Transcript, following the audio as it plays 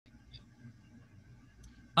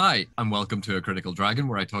Hi, and welcome to A Critical Dragon,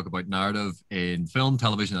 where I talk about narrative in film,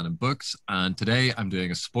 television, and in books. And today I'm doing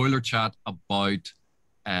a spoiler chat about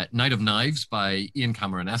Night of Knives by Ian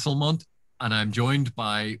Cameron Esslemont. And I'm joined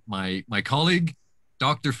by my colleague,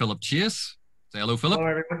 Dr. Philip Chase. Say hello, Philip. Hello,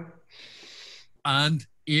 everyone. And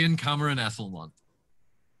Ian Cameron Esslemont.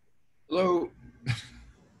 Hello.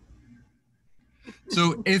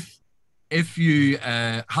 So if you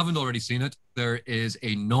haven't already seen it, there is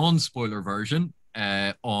a non-spoiler version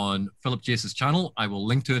on Philip Chase's channel. I will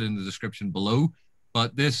link to it in the description below.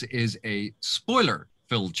 But this is a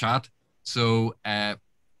spoiler-filled chat. So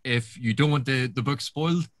if you don't want the book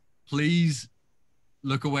spoiled, please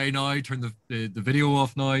look away now, turn the video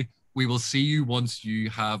off now. We will see you once you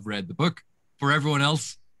have read the book. For everyone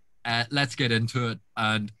else, let's get into it.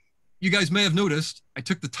 And you guys may have noticed I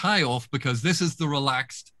took the tie off because this is the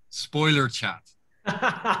relaxed spoiler chat.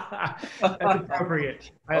 That's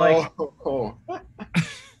appropriate. I like it. Oh.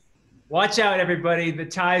 Watch out, everybody. The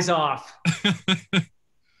tie's off.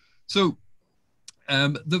 So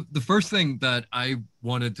the first thing that I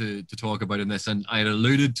wanted to talk about in this, and I had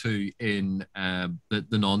alluded to in the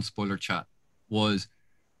non-spoiler chat, was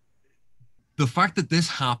the fact that this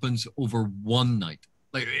happens over one night.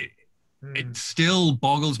 Like it still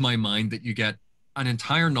boggles my mind that you get an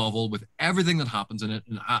entire novel with everything that happens in it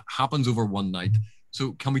and happens over one night.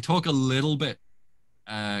 So can we talk a little bit,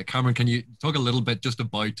 Cameron, can you talk a little bit just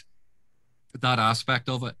about that aspect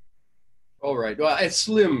of it? All right. Well, it's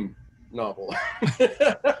slim novel.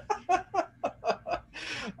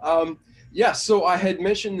 Yeah, so I had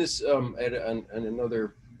mentioned this at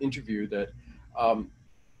another interview that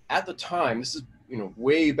at the time, this is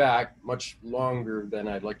way back, much longer than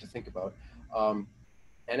I'd like to think about.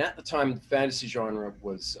 And at the time, the fantasy genre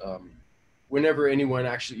was, whenever anyone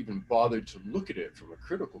actually even bothered to look at it from a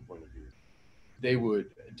critical point of view, they would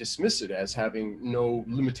dismiss it as having no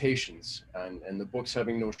limitations and the books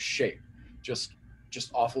having no shape, just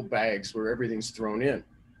awful bags where everything's thrown in.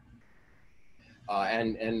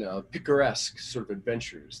 And picaresque sort of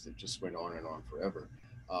adventures that just went on and on forever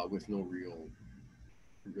with no real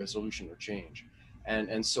resolution or change.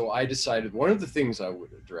 And so I decided one of the things I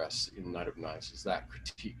would address in Night of Knives is that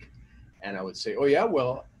critique. And I would say, oh yeah,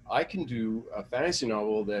 well, I can do a fantasy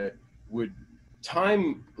novel that would,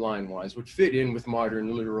 timeline-wise, would fit in with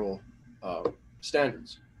modern literal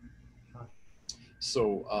standards.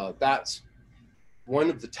 So that's one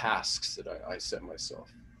of the tasks that I set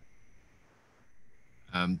myself.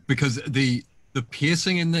 Because the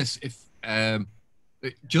pacing in this, if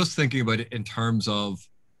just thinking about it in terms of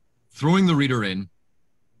throwing the reader in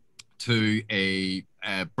to a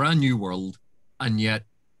brand new world, and yet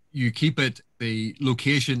you keep it, the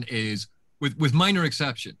location is, with minor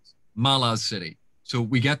exceptions, Malaz City. So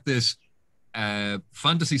we get this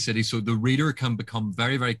fantasy city, so the reader can become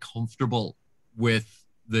very, very comfortable with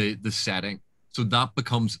the setting. So that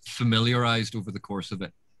becomes familiarized over the course of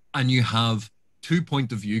it. And you have two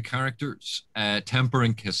point of view characters, Temper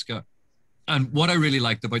and Kiska. And what I really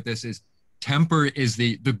liked about this is Temper is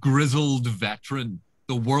the grizzled veteran,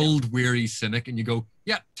 the world-weary cynic, and you go,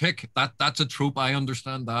 yeah, tick, that's a trope, I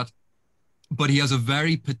understand that. But he has a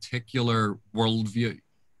very particular worldview.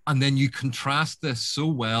 And then you contrast this so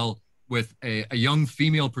well with a young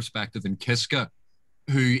female perspective in Kiska,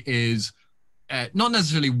 who is not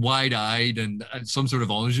necessarily wide-eyed and some sort of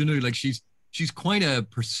ingenue. Like she's quite a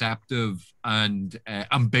perceptive and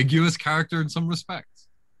ambiguous character in some respects.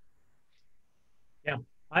 Yeah,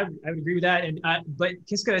 I would agree with that. And but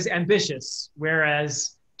Kiska is ambitious,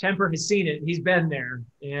 whereas Temper has seen it. He's been there.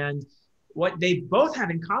 And what they both have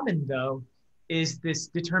in common, though, is this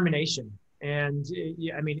determination. And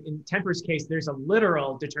I mean, in Temper's case, there's a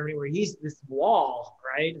literal determination where he's this wall,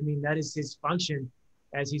 right? I mean, that is his function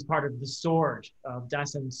as he's part of the sword, of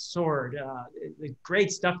Dasam's sword.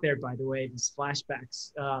 Great stuff there, by the way, these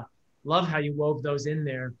flashbacks. Love how you wove those in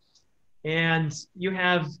there. And you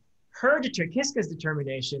have Kiska's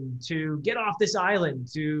determination to get off this island,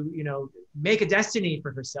 to, make a destiny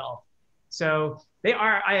for herself. So they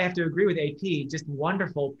are, I have to agree with AP, just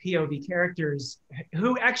wonderful POV characters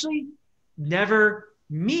who actually never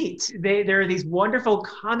meet. There are these wonderful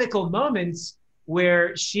comical moments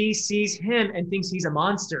where she sees him and thinks he's a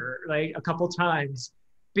monster, like a couple times,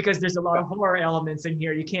 because there's a lot of horror elements in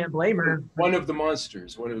here. You can't blame her. One of the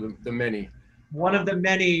monsters, one of the many. One of the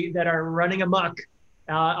many that are running amok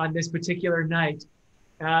on this particular night.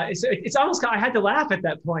 It's almost, I had to laugh at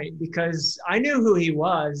that point because I knew who he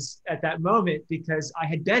was at that moment because I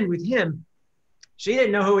had been with him. She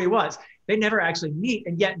didn't know who he was. They never actually meet,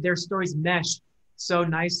 and yet their stories mesh so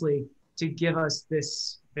nicely to give us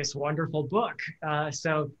this wonderful book.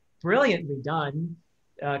 So brilliantly done.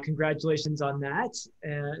 congratulations on that.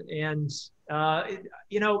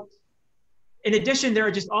 You know, in addition, there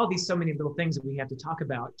are just all these so many little things that we have to talk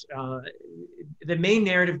about. The main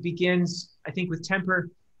narrative begins, I think, with Temper.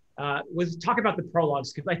 We'll talk about the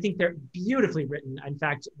prologues because I think they're beautifully written. In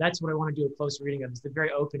fact, that's what I want to do a close reading of, is the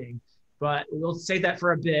very opening. But we'll save that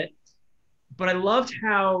for a bit. But I loved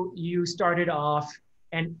how you started off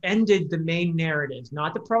and ended the main narrative,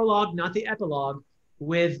 not the prologue, not the epilogue,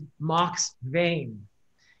 with Mock's vein.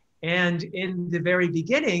 And in the very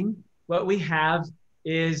beginning, what we have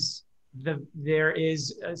is there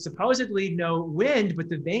is supposedly no wind, but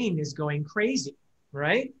the vein is going crazy,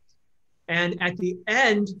 right? And at the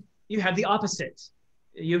end, you have the opposite.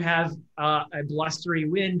 You have a blustery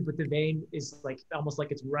wind, but the vein is like almost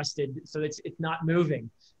like it's rusted, so it's not moving.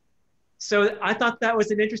 So I thought that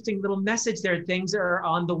was an interesting little message there. Things are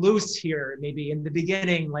on the loose here, maybe in the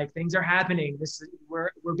beginning, like things are happening.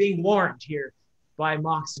 We're being warned here by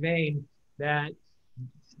Mock's vein that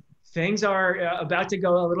things are about to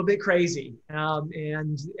go a little bit crazy.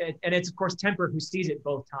 And it's of course Temper who sees it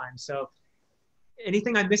both times. So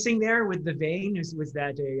anything I'm missing there with the vein? Was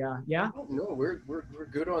that a yeah? Oh, no, we're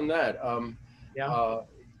good on that.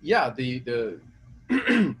 Yeah. The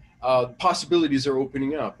possibilities are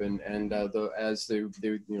opening up, and as they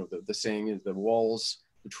the saying is, the walls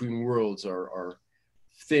between worlds are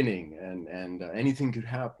thinning, and anything could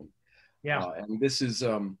happen. Yeah. And this is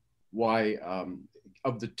why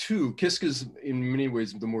of the two, Kiska's in many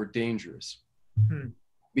ways the more dangerous,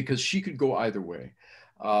 because she could go either way.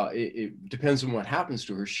 It depends on what happens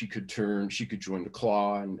to her. She could join the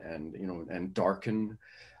Claw and darken,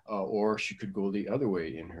 or she could go the other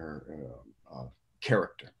way in her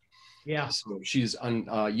character. Yeah. So she's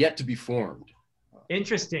yet to be formed.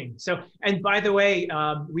 Interesting. So, and by the way,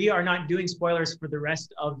 we are not doing spoilers for the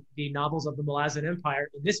rest of the novels of the Malazan Empire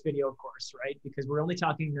in this video, of course, right? Because we're only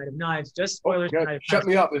talking Knight of Knives, just spoilers. Oh, shut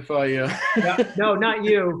me up if I. Yeah, no, not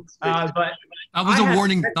you. But that was a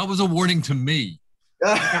warning. That was a warning to me.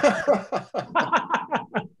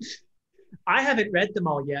 I haven't read them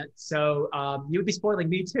all yet, so you would be spoiling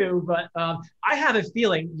me too. But I have a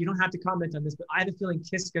feeling, you don't have to comment on this, but I have a feeling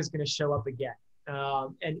Kiska's going to show up again,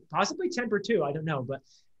 and possibly Temper too. I don't know, but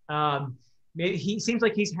maybe he seems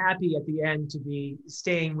like he's happy at the end to be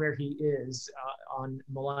staying where he is on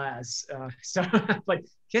Malaz. So, but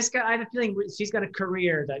Kiska, I have a feeling she's got a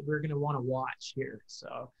career that we're going to want to watch here.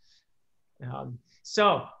 So,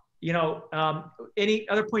 any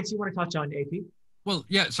other points you want to touch on, AP? Well,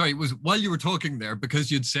 yeah, sorry, it was while you were talking there,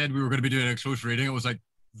 because you'd said we were going to be doing a close reading, I was like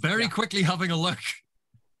very quickly having a look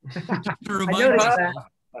to remind myself,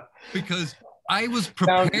 because I was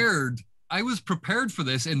prepared. I was prepared for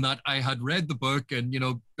this in that I had read the book and,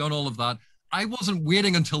 done all of that. I wasn't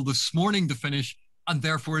waiting until this morning to finish, and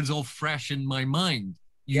therefore it's all fresh in my mind.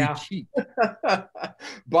 You cheat.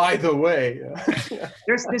 By the way.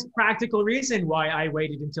 There's this practical reason why I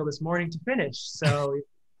waited until this morning to finish. So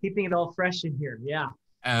keeping it all fresh in here. Yeah.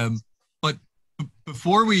 But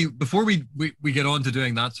before we get on to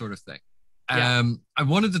doing that sort of thing, I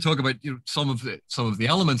wanted to talk about some of the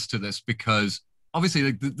elements to this, because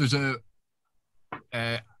obviously there's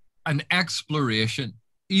an exploration,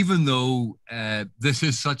 even though this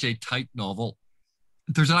is such a tight novel.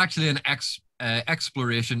 There's actually an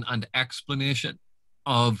exploration and explanation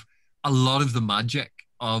of a lot of the magic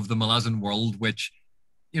of the Malazan world, which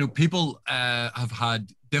people have had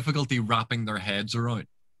difficulty wrapping their heads around,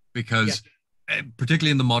 because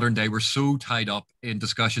particularly in the modern day, we're so tied up in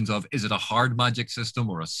discussions of, is it a hard magic system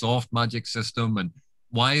or a soft magic system, and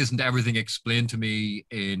why isn't everything explained to me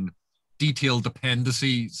in detailed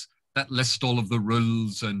appendices that list all of the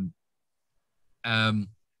rules? And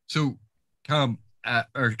so Cameron,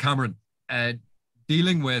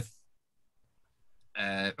 dealing with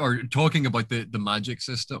or talking about the magic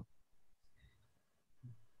system,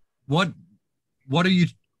 what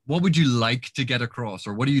would you like to get across,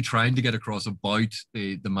 or what are you trying to get across about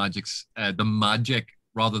the magic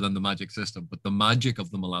rather than the magic system, but the magic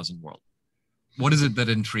of the Malazan world? What is it that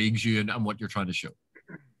intrigues you, and what you're trying to show?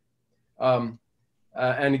 And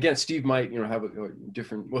again, Steve might have a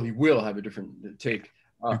different. Well, he will have a different take.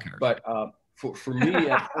 But for me,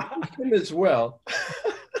 and him as well,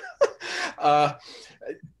 I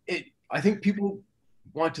think people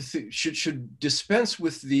want to should dispense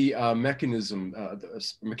with the mechanism,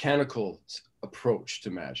 the mechanical approach to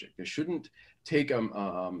magic. They shouldn't take a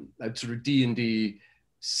sort of D&D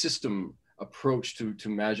system approach to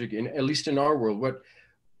magic. At least in our world,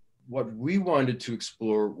 what we wanted to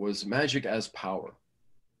explore was magic as power.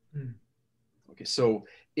 Okay, so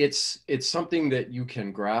it's something that you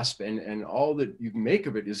can grasp, and all that you make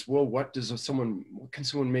of it is, well, what can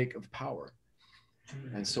someone make of power?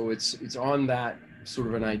 And so it's on that sort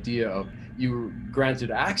of an idea of you were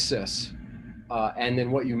granted access, and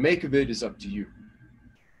then what you make of it is up to you.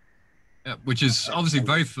 Yeah, which is obviously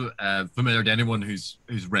very familiar to anyone who's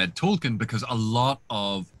read Tolkien, because a lot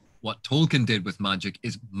of what Tolkien did with magic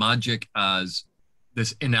is magic as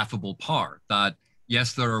this ineffable power that,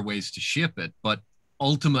 yes, there are ways to shape it, but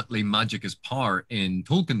ultimately magic is power in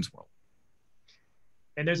Tolkien's world.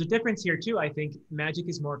 And there's a difference here too. I think magic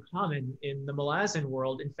is more common in the Malazan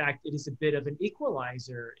world. In fact, it is a bit of an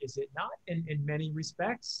equalizer, is it not, in many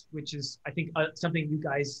respects, which is, I think, something you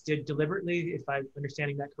guys did deliberately, if I'm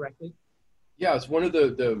understanding that correctly. Yeah, it's one of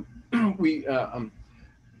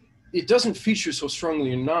it doesn't feature so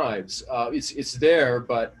strongly in Knives. It's there,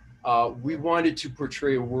 but we wanted to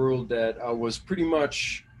portray a world that was pretty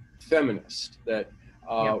much feminist, that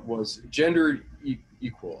was gender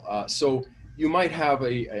equal. So you might have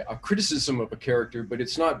a criticism of a character, but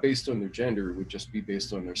it's not based on their gender. It would just be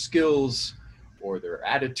based on their skills or their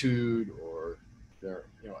attitude or their,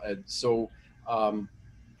 and so,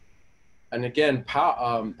 and again,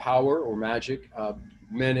 power or magic,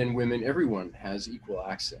 men and women, everyone has equal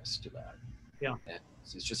access to that. Yeah. And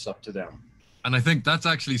it's just up to them. And I think that's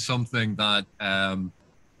actually something that,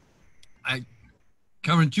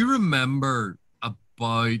 Cameron, do you remember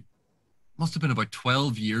must have been about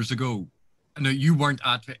 12 years ago? I know you weren't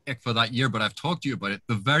at ICFA that year, but I've talked to you about it.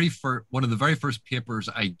 One of the very first papers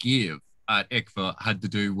I gave at ICFA had to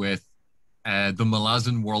do with the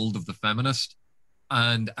Malazan world of the feminist.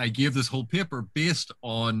 And I gave this whole paper based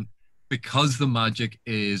on, because the magic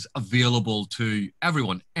is available to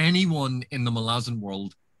everyone, anyone in the Malazan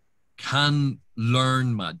world can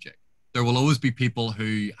learn magic. There will always be people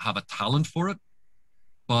who have a talent for it,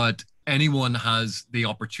 but anyone has the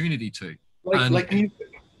opportunity to. Like music.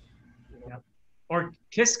 Yeah. Or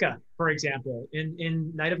Kiska, for example,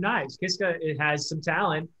 in Night of Knives. Kiska, it has some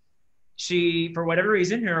talent. She, for whatever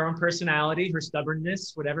reason, her own personality, her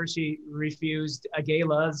stubbornness, whatever, she refused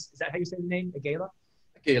Agala's, is that how you say the name? Agala?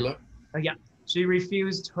 Agala. Yeah. She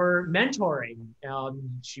refused her mentoring.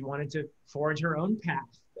 She wanted to forge her own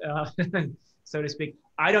path, so to speak.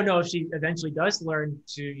 I don't know if she eventually does learn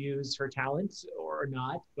to use her talents or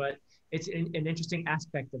not, but it's an interesting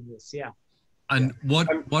aspect of this. Yeah. And what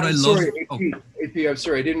I love. Sorry, AP, I'm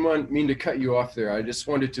sorry. I didn't mean to cut you off there. I just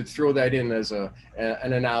wanted to throw that in as an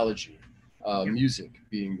analogy. Music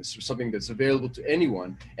being something that's available to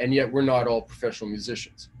anyone, and yet we're not all professional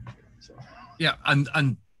musicians. So. Yeah,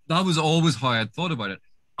 and that was always how I had thought about it.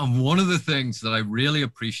 And one of the things that I really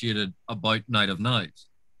appreciated about Night of Knives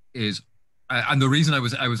is, and the reason I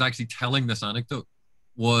was actually telling this anecdote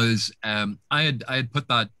was, I had put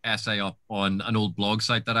that essay up on an old blog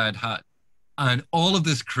site that I had, and all of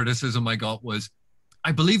this criticism I got was,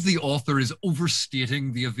 I believe the author is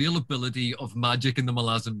overstating the availability of magic in the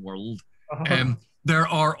Malazan world. There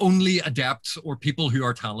are only adepts or people who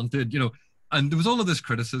are talented, and there was all of this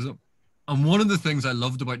criticism. And one of the things I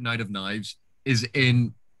loved about Night of Knives is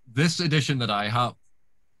in this edition that I have,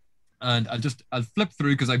 and I'll flip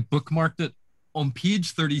through because I bookmarked it. On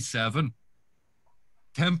page 37,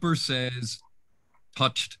 Temper says,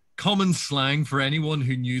 touched, common slang for anyone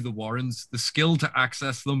who knew the Warrens. The skill to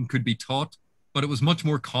access them could be taught, but it was much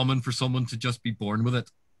more common for someone to just be born with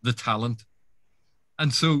it, the talent.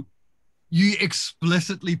 And so you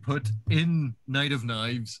explicitly put in Night of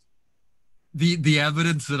Knives the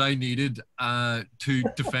evidence that I needed to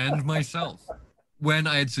defend myself when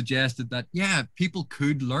I had suggested that, yeah, people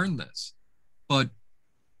could learn this, but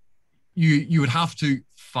you would have to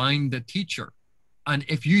find a teacher. And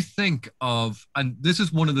if you think of, and this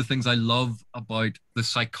is one of the things I love about the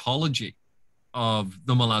psychology of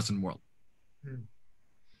the Malazan world.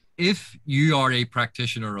 If you are a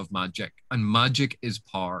practitioner of magic and magic is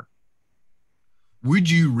power, would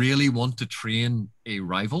you really want to train a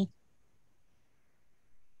rival?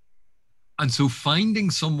 And so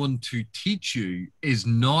finding someone to teach you is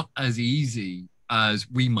not as easy as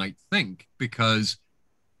we might think, because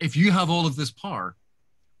if you have all of this power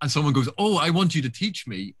and someone goes, oh, I want you to teach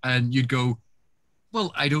me, and you'd go,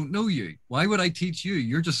 well, I don't know you. Why would I teach you?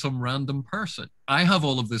 You're just some random person. I have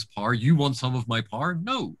all of this power. You want some of my power?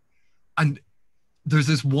 No. And there's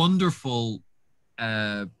this wonderful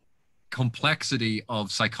complexity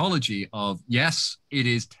of psychology of, yes, it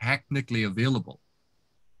is technically available,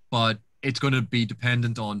 but it's going to be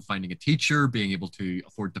dependent on finding a teacher, being able to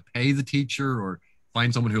afford to pay the teacher or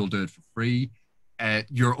find someone who will do it for free,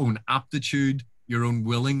 your own aptitude, your own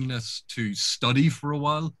willingness to study for a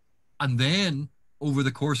while. And then over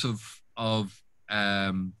the course of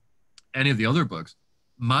any of the other books,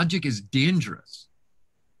 magic is dangerous.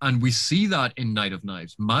 And we see that in Knight of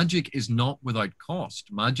Knives. Magic is not without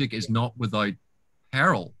cost. Magic is not without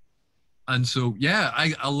peril. And so, yeah,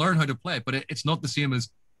 I'll learn how to play it, but it's not the same as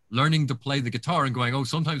learning to play the guitar and going, oh,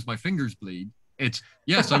 sometimes my fingers bleed. It's,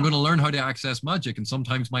 yes, I'm going to learn how to access magic, and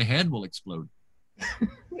sometimes my head will explode.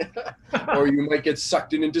 Or you might get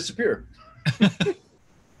sucked in and disappear.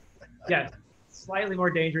 Yeah, slightly more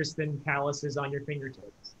dangerous than calluses on your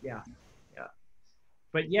fingertips. Yeah.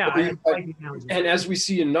 But yeah, I like the analogy. And as we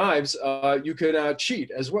see in Knives, you can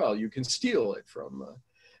cheat as well. You can steal it from,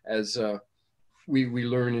 as we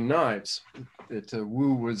learn in Knives, that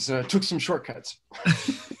Wu took some shortcuts.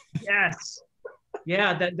 Yes.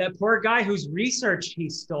 Yeah, that poor guy whose research he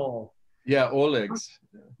stole. Yeah, Oleg's.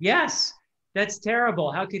 Yes, that's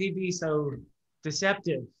terrible. How could he be so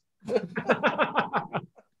deceptive?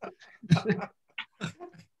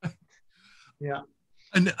 Yeah.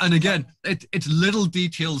 And again, it's little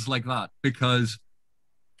details like that, because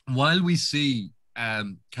while we see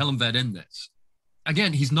Kellenved in this,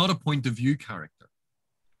 again, he's not a point of view character.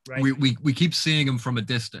 Right. We keep seeing him from a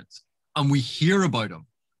distance, and we hear about him.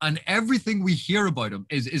 And everything we hear about him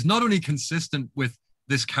is not only consistent with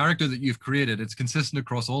this character that you've created, it's consistent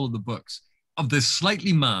across all of the books, of this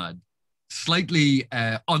slightly mad, slightly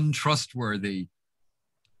untrustworthy,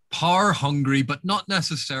 power-hungry, but not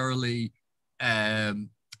necessarily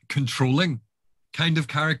controlling kind of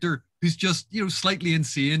character who's just, slightly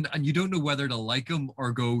insane, and you don't know whether to like him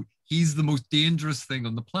or go, he's the most dangerous thing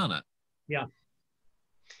on the planet. Yeah.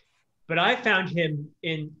 But I found him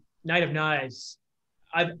in Knight of Knives.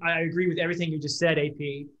 I agree with everything you just said,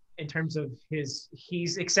 AP, in terms of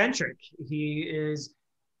he's eccentric. He is,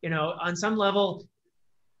 on some level,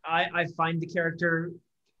 I find the character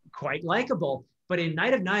quite likable. But in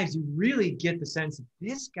Knight of Knives, you really get the sense that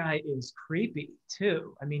this guy is creepy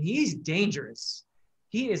too. I mean, he's dangerous.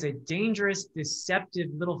 He is a dangerous, deceptive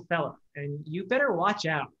little fella, and you better watch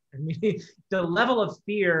out. I mean, the level of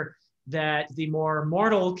fear that the more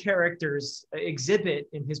mortal characters exhibit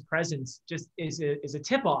in his presence just is a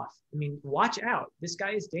tip-off. I mean, watch out. This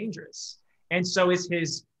guy is dangerous. And so is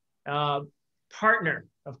his partner,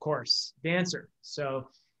 of course, Dancer. So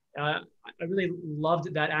I really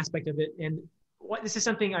loved that aspect of it. And this is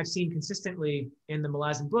something I've seen consistently in the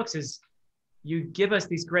Malazan books is you give us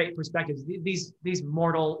these great perspectives. These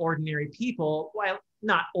mortal, ordinary people, well,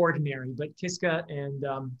 not ordinary, but Kiska and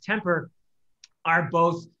Temper are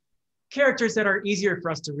both characters that are easier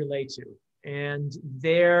for us to relate to. And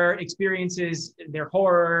their experiences, their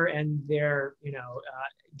horror, and their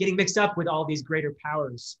getting mixed up with all these greater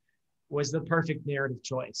powers was the perfect narrative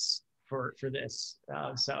choice for this.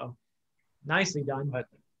 So nicely done.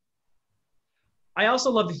 I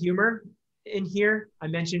also love the humor in here. I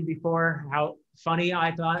mentioned before how funny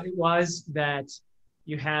I thought it was that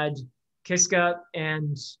you had Kiska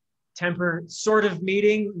and Temper sort of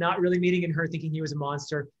meeting, not really meeting, and her thinking he was a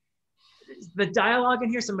monster. The dialogue in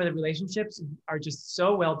here, some of the relationships are just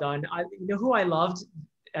so well done. Who I loved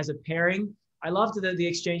as a pairing? I loved the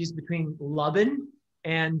exchanges between Lubin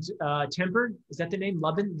and Temper. Is that the name?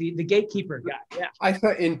 Lubin? The gatekeeper guy. Yeah. I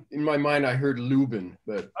thought in my mind I heard Lubin,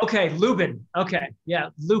 but okay, Lubin. Okay, yeah,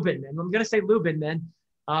 Lubin. And I'm gonna say Lubin then.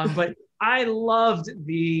 But I loved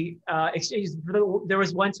the exchanges. There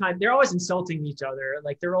was one time they're always insulting each other,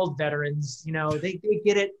 like they're old veterans. They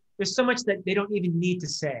get it. There's so much that they don't even need to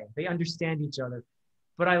say. They understand each other.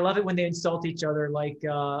 But I love it when they insult each other, like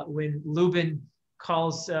when Lubin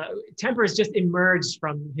calls, Temper has just emerged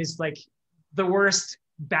from his, the worst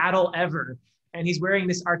battle ever. And he's wearing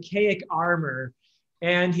this archaic armor.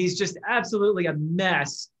 And he's just absolutely a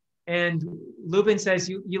mess. And Lubin says,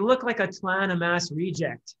 you look like a Tlan Amas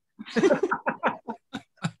reject.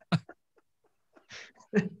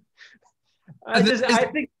 I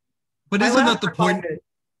think. But isn't that the point?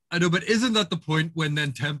 I know, but isn't that the point when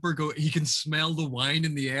then Temper he can smell the wine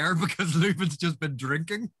in the air because Lubin's just been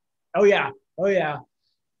drinking? Oh yeah. Yeah.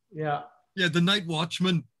 Yeah, the Night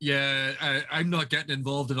Watchman. Yeah, I'm not getting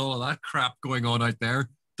involved in all of that crap going on out there.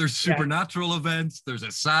 There's supernatural events, there's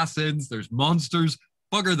assassins, there's monsters.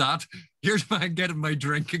 Bugger that. Here's man getting my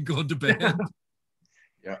drink and going to bed.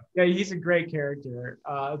 Yeah, he's a great character.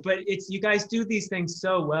 But you guys do these things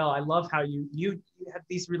so well. I love how you have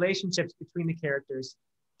these relationships between the characters,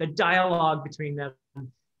 the dialogue between them,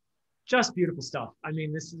 just beautiful stuff. I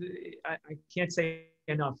mean, I can't say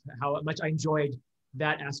enough how much I enjoyed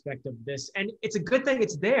that aspect of this. And it's a good thing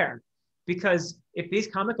it's there, because if these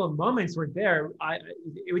comical moments were there,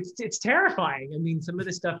 it's terrifying. I mean, some of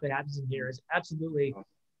the stuff that happens in here is absolutely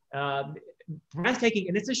breathtaking.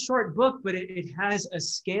 And it's a short book, but it has a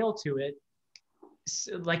scale to it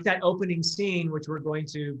like that opening scene, which we're going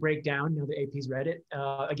to break down now that AP's read it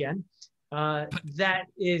again. That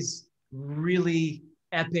is really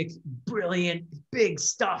epic, brilliant, big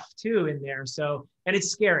stuff too in there. So, and it's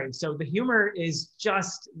scary. So the humor is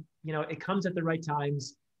just, you know, it comes at the right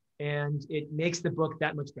times and it makes the book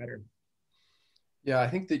that much better. Yeah, I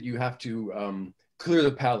think that you have to clear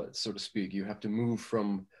the palette, so to speak. You have to move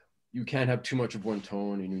from, you can't have too much of one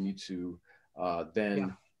tone, and you need to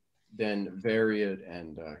then vary it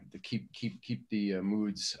and to keep the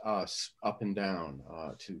moods up and down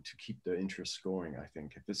to keep the interest going. I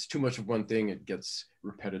think if it's too much of one thing, it gets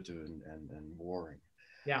repetitive and boring.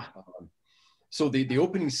 Yeah. So the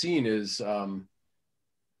opening scene is,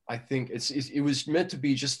 I think it was meant to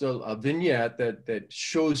be just a vignette that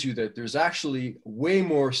shows you that there's actually way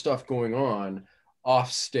more stuff going on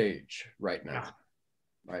off stage right now. Yeah.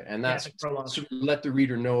 Right, and that's to let the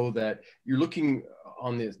reader know that you're looking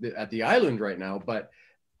on at the island right now, but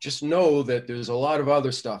just know that there's a lot of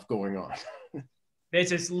other stuff going on.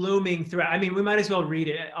 It's just looming throughout. I mean, we might as well read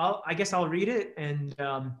it. I guess I'll read it, and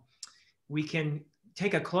we can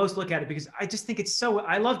take a close look at it, because I just think it's so.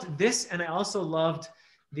 I loved this, and I also loved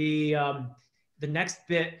the next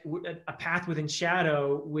bit, A Path Within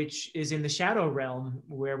Shadow, which is in the Shadow Realm,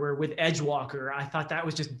 where we're with Edgewalker. I thought that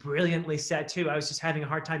was just brilliantly set too. I was just having a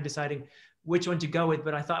hard time deciding which one to go with,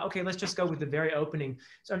 but I thought, okay, let's just go with the very opening.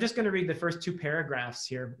 So I'm just going to read the first two paragraphs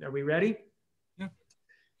here. Are we ready? Yeah.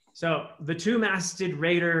 So the two-masted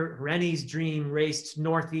raider Rennie's Dream raced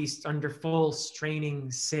northeast under full straining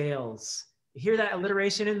sails. You hear that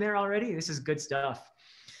alliteration in there already? This is good stuff.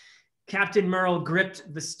 Captain Merle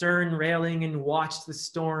gripped the stern railing and watched the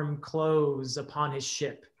storm close upon his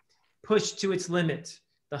ship. Pushed to its limit,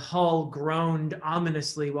 the hull groaned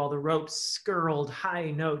ominously while the ropes skirled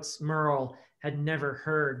high notes Merle had never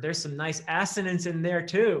heard. There's some nice assonance in there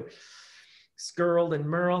too. Skirled and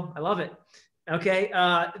Merle, I love it. Okay,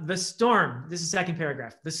 the storm, this is the second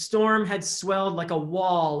paragraph. The storm had swelled like a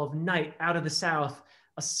wall of night out of the south,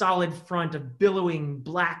 a solid front of billowing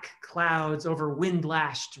black clouds over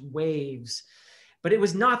wind-lashed waves. But it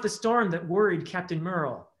was not the storm that worried Captain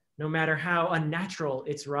Merle, no matter how unnatural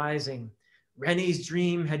its rising. Rennie's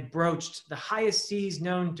Dream had broached the highest seas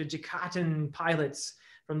known to Jacatan pilots,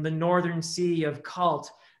 from the northern sea of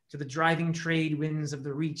Kalt to the driving trade winds of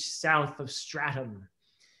the reach south of Stratum.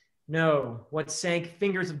 No, what sank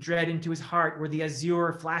fingers of dread into his heart were the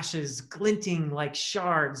azure flashes glinting like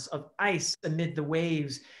shards of ice amid the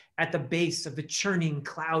waves at the base of the churning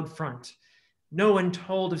cloud front. No one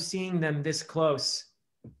told of seeing them this close,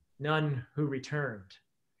 none who returned.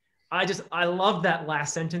 I love that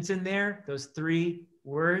last sentence in there, those three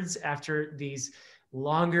words after these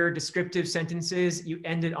longer descriptive sentences. You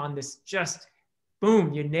end it on this just,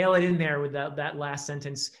 boom, you nail it in there with that last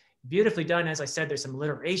sentence. Beautifully done. As I said, there's some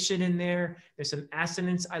alliteration in there. There's some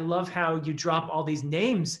assonance. I love how you drop all these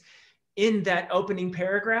names in that opening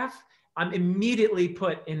paragraph. I'm immediately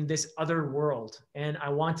put in this other world, and I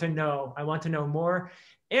want to know more.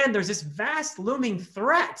 And there's this vast looming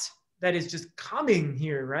threat that is just coming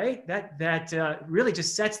here, right? That really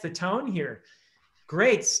just sets the tone here.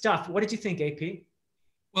 Great stuff. What did you think, AP?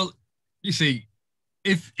 Well, you see,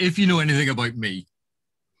 if you know anything about me,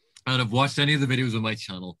 and have watched any of the videos on my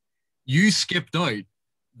channel, you skipped out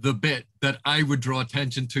the bit that I would draw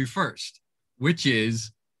attention to first, which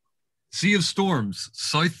is Sea of Storms,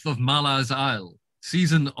 south of Malaz Isle,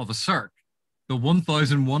 season of a Cirque, the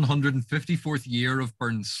 1154th year of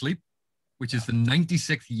Byrne's sleep, which is the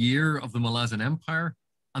 96th year of the Malazan Empire,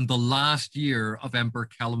 and the last year of Emperor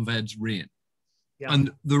Kalimved's reign. Yeah.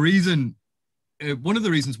 And the reason, one of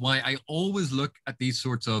the reasons why I always look at these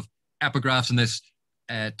sorts of epigraphs and this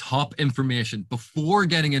top information before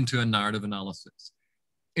getting into a narrative analysis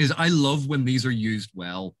is I love when these are used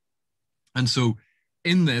well. And so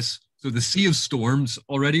in this, so the Sea of Storms,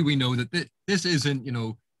 already we know that this isn't, you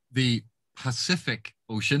know, the Pacific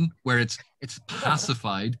Ocean where it's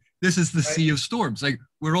pacified. This is the right. Sea of Storms. Like,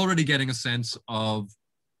 we're already getting a sense of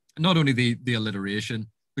not only the alliteration,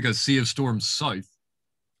 because Sea of Storms south,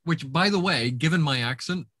 which, by the way, given my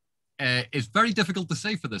accent, is very difficult to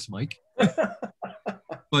say for this, Mike.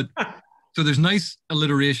 But so there's nice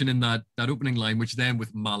alliteration in that opening line, which then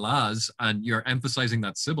with Malaz, and you're emphasizing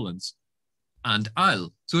that sibilance, and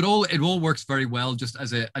Isle. So it all works very well, just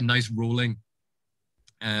as a nice rolling.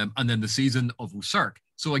 And then the season of Usurk.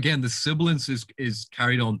 So again, the sibilance is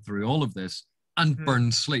carried on through all of this, and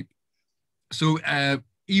Byrne's sleep. So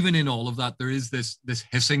even in all of that, there is this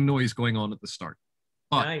hissing noise going on at the start.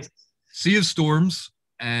 But nice. Sea of Storms.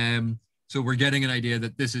 So we're getting an idea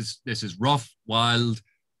that this is rough, wild,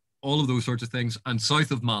 all of those sorts of things. And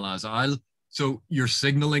south of Malaz Isle, So you're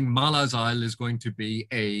signaling Malazan is going to be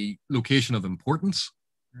a location of importance.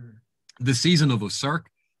 The season of Osirk.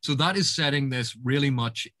 So that is setting this really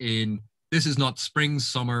much in, this is not spring,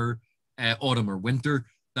 summer, autumn, or winter,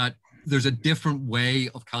 that there's a different way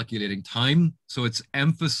of calculating time. So it's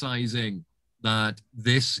emphasizing that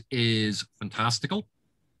this is fantastical.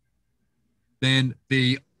 Then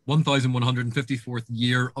the 1154th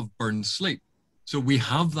year of Burn's sleep. So we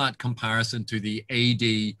have that comparison to the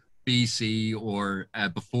AD, BC, or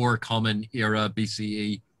before Common Era,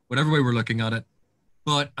 BCE, whatever way we're looking at it.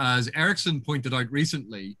 But as Erickson pointed out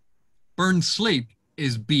recently, Burn's sleep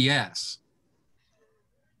is BS.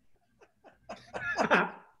 I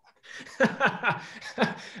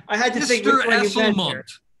had to think. Mr.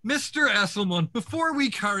 Esslemont, Mr. Esslemont, before we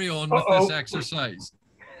carry on with this exercise,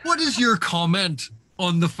 what is your comment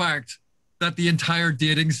on the fact that the entire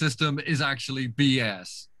dating system is actually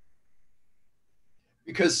BS?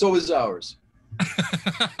 Because so is ours.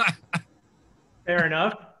 Fair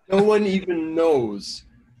enough. No one even knows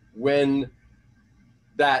when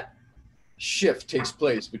that shift takes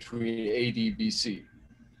place between AD, BC.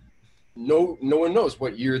 No one knows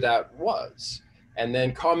what year that was. And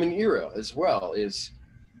then Common Era as well is,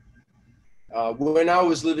 when I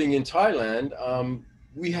was living in Thailand,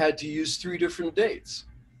 we had to use 3 different dates.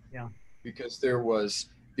 Yeah. Because there was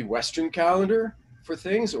the Western calendar for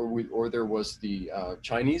things, or there was the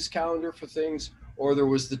Chinese calendar for things, or there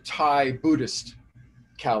was the Thai Buddhist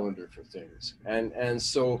calendar for things. And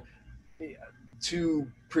so to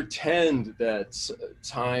pretend that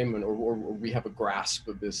time or we have a grasp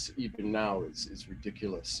of this even now is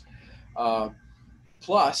ridiculous.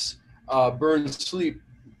 Plus, Burn's sleep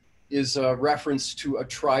is a reference to a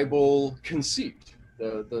tribal conceit,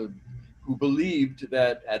 who believed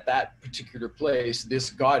that at that particular place,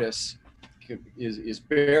 this goddess is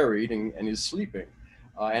buried and is sleeping.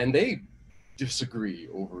 And they disagree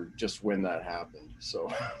over just when that happened.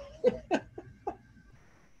 So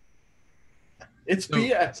it's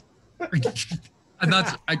BS. And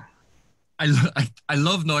that's, I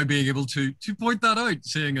love now being able to point that out,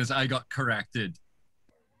 seeing as I got corrected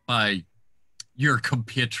by your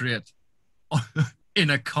compatriot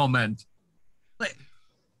in a comment. Like,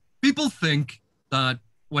 people think that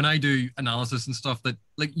when I do analysis and stuff that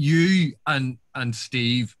like you and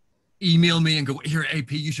Steve email me and go, here,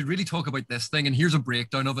 AP, you should really talk about this thing, and here's a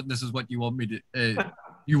breakdown of it, and this is what you want me to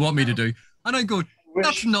do. And I go,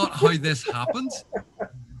 that's not how this happens.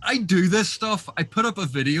 I do this stuff, I put up a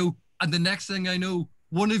video, and the next thing I know,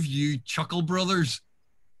 one of you Chuckle Brothers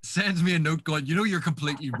sends me a note going, you know, you're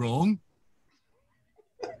completely wrong.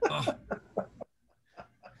 Oh.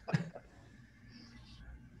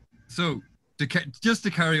 So, just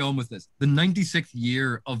to carry on with this, the 96th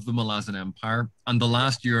year of the Malazan Empire and the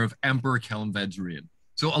last year of Emperor Kellanved's reign.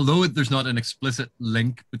 So although there's not an explicit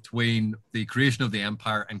link between the creation of the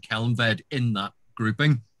empire and Kellanved in that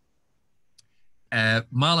grouping,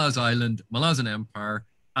 Malaz Island, Malazan Empire,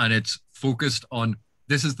 and it's focused on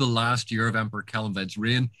this is the last year of Emperor Kellanved's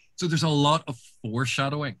reign. So there's a lot of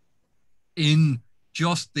foreshadowing in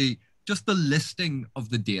just the listing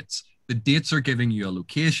of the dates. The dates are giving you a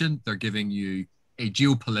location. They're giving you a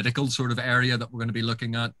geopolitical sort of area that we're going to be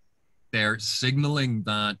looking at. They're signaling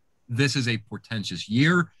that this is a portentous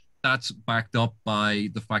year. That's backed up by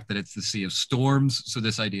the fact that it's the Sea of Storms. So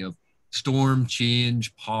this idea of storm,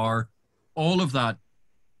 change, power, all of that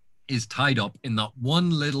is tied up in that one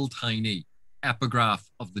little tiny epigraph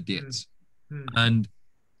of the dates. And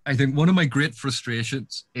I think one of my great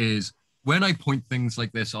frustrations is when I point things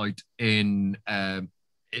like this out in a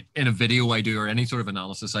video I do or any sort of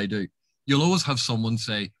analysis I do, you'll always have someone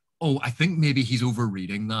say, oh, I think maybe he's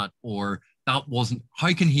overreading that, or that wasn't,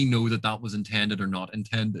 how can he know that that was intended or not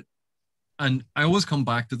intended? And I always come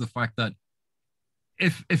back to the fact that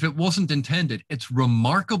if it wasn't intended, it's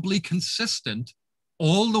remarkably consistent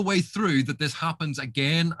all the way through that this happens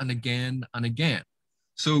again and again and again.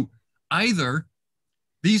 So either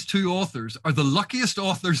these two authors are the luckiest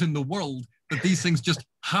authors in the world that these things just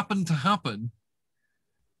happen to happen,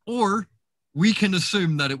 or we can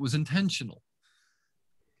assume that it was intentional.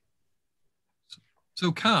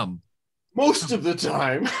 So Cam. Most of the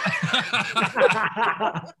time.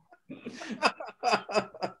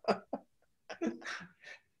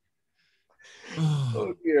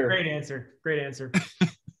 Oh dear. Great answer. Great answer.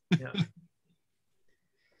 Yeah.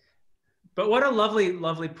 But what a lovely,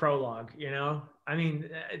 lovely prologue, you know? I mean,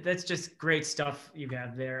 that's just great stuff you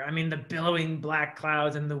have there. I mean, the billowing black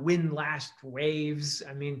clouds and the wind-lashed waves.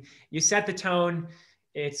 I mean, you set the tone.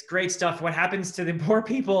 It's great stuff. What happens to the poor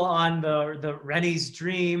people on the Rennie's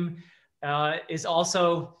Dream is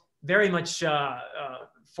also very much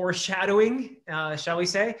foreshadowing, shall we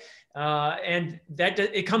say. And that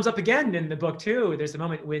it comes up again in the book too. There's a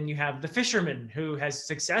moment when you have the fisherman who has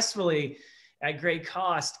successfully, at great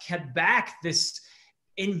cost, kept back this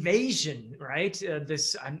invasion, right?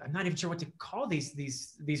 I'm not even sure what to call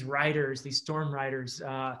these riders, these storm riders.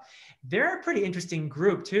 They're a pretty interesting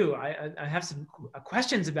group too. I have some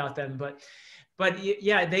questions about them, but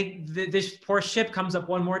yeah, this poor ship comes up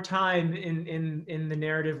one more time in the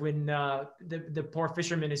narrative when the poor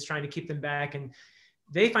fisherman is trying to keep them back, and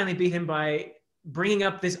they finally beat him by bringing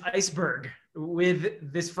up this iceberg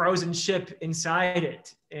with this frozen ship inside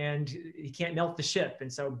it, and he can't melt the ship,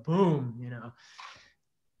 and so boom,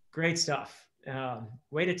 great stuff.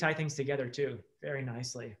 Way to tie things together too, very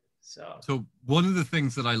nicely. So one of the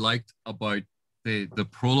things that I liked about the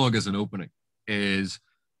prologue as an opening is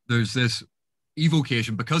there's this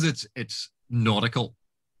evocation, because it's nautical.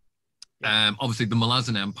 Obviously the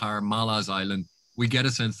Malazan Empire, Malaz Island, we get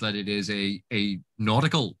a sense that it is a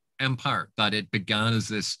nautical empire, that it began as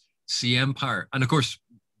this sea empire. And of course,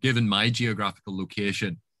 given my geographical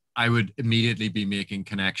location, I would immediately be making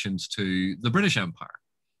connections to the British Empire.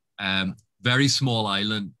 Very small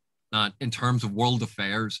island that in terms of world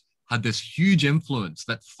affairs had this huge influence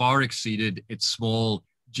that far exceeded its small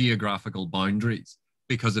geographical boundaries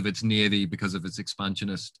because of its navy, because of its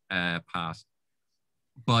expansionist past.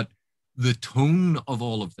 But the tone of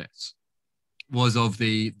all of this was of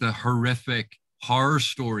the horrific horror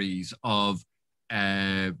stories of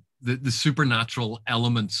the supernatural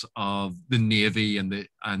elements of the navy and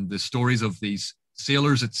the stories of these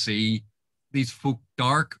sailors at sea, these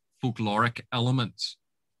dark folkloric elements,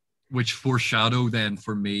 which foreshadow then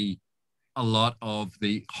for me a lot of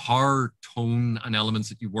the horror tone and elements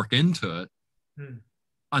that you work into it.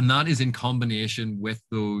 And that is in combination with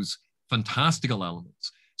those fantastical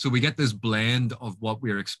elements. So we get this blend of what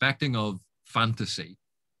we're expecting of fantasy,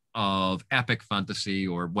 of epic fantasy,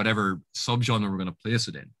 or whatever subgenre we're going to place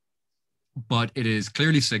it in. But it is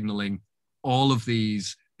clearly signaling all of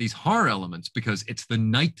these horror elements because it's the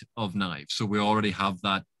Night of Knives. So we already have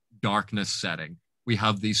that darkness setting. We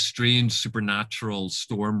have these strange supernatural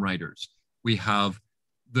storm riders. We have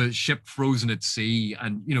the ship frozen at sea.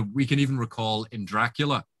 And, we can even recall in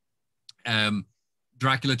Dracula,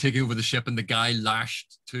 Dracula taking over the ship and the guy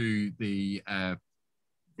lashed to the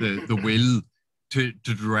wheel to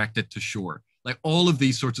direct it to shore. Like all of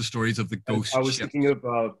these sorts of stories of the ghost I was ship. thinking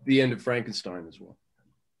of the end of Frankenstein as well.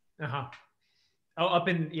 Oh, up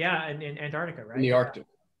in Antarctica, right? In the Arctic.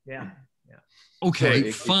 Yeah. Okay,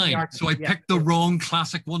 fine. So I picked the wrong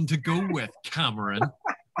classic one to go with, Cameron.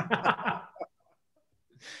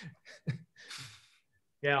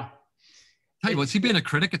 Yeah. Tell you what, see, being a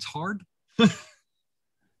critic, it's hard. The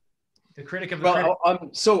critic of a critic.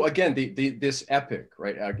 So again, this epic,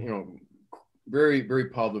 right? Very, very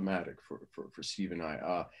problematic for Steve and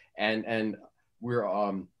I. And we're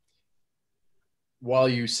while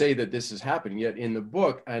you say that this is happening, yet in the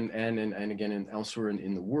book and again and elsewhere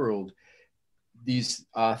in the world, these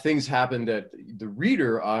things happen that the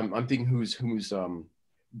reader, I'm thinking who's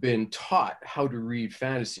been taught how to read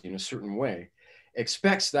fantasy in a certain way,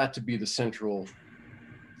 expects that to be the central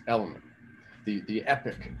element, the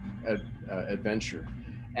epic adventure,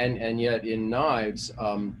 and yet in Knives,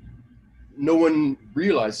 no one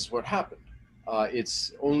realizes what happened.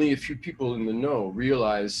 It's only a few people in the know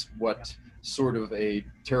realize what sort of a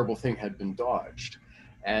terrible thing had been dodged.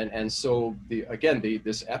 And so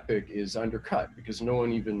this epic is undercut because no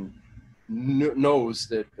one even knows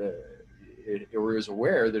that or is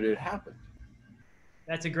aware that it happened.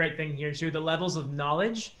 That's a great thing here too. The levels of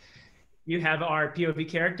knowledge. You have our POV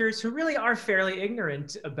characters who really are fairly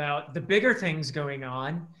ignorant about the bigger things going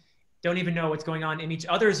on, don't even know what's going on in each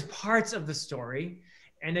other's parts of the story.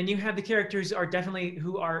 And then you have the characters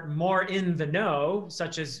who are more in the know,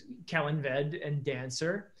 such as Kellenved and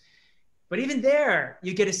Dancer. But even there,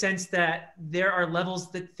 you get a sense that there are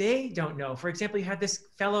levels that they don't know. For example, you have this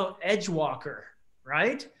fellow Edgewalker,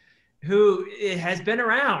 right? Who has been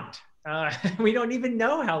around. We don't even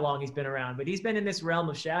know how long he's been around, but he's been in this realm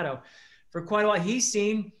of shadow for quite a while. He's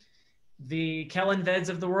seen the Kellenveds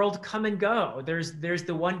of the world come and go. There's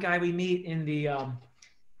the one guy we meet in the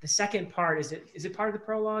second part. Is it part of the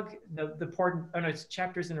prologue? It's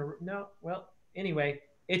chapters in a no. Well, anyway,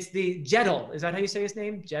 it's the Jedel. Is that how you say his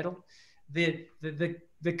name? Jedel, the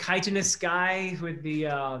chitinous guy with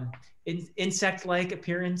the insect-like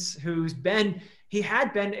appearance, he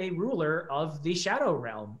had been a ruler of the Shadow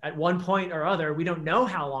Realm at one point or other. We don't know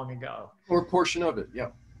how long ago. Or a portion of it, yeah.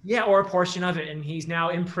 Yeah, or a portion of it. And he's now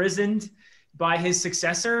imprisoned by his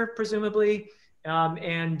successor, presumably.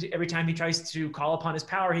 And every time he tries to call upon his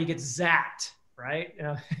power, he gets zapped, right?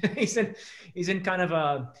 He's in kind of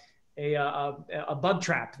a bug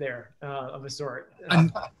trap there of a sort.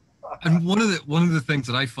 And one of the things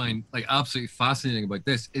that I find like absolutely fascinating about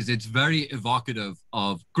this is it's very evocative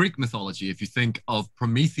of Greek mythology. If you think of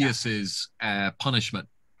Prometheus's punishment,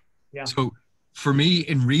 Yeah. so for me,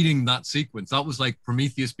 in reading that sequence, that was like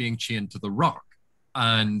Prometheus being chained to the rock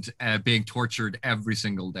and being tortured every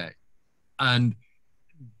single day. And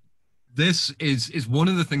this is one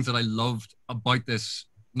of the things that I loved about this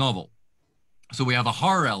novel. So we have a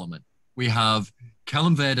horror element. We have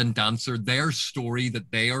Kellanved and Dancer, their story that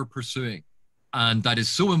they are pursuing, and that is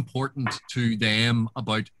so important to them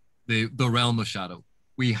about the realm of shadow.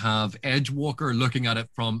 We have Edgewalker looking at it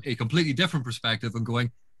from a completely different perspective and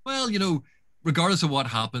going, well, you know, regardless of what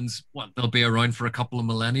happens, they'll be around for a couple of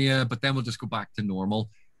millennia, but then we'll just go back to normal.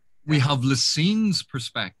 We have Lecine's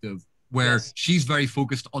perspective, where she's very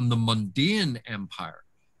focused on the mundane empire.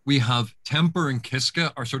 We have Temper and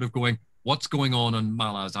Kiska are sort of going, what's going on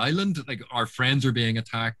Malaz Island? Like, our friends are being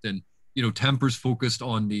attacked, and, you know, Temper's focused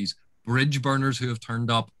on these bridge burners who have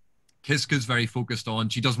turned up. Kiska's very focused on,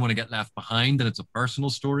 she doesn't want to get left behind, and it's a personal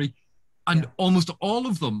story. And almost all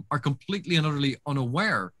of them are completely and utterly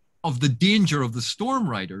unaware of the danger of the Storm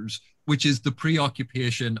Riders, which is the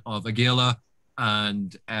preoccupation of Agela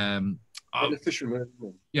and the fisherman.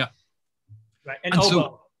 Yeah. Right. And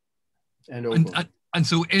Obo. And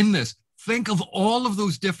so in this, think of all of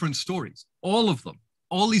those different stories, all of them,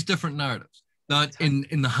 all these different narratives that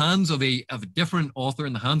in the hands of a different author,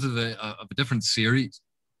 in the hands of a different series,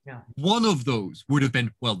 one of those would have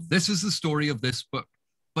been, well, this is the story of this book.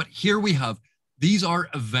 But here we have, these are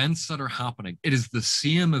events that are happening. It is the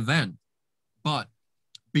same event, but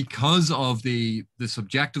because of the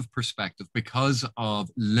subjective perspective, because of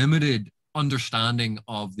limited understanding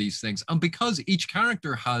of these things, and because each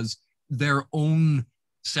character has their own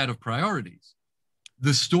set of priorities,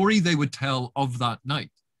 the story they would tell of that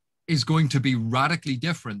night is going to be radically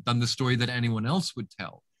different than the story that anyone else would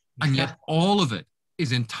tell. And yet all of it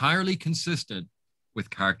is entirely consistent with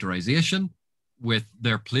characterization, with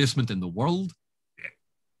their placement in the world.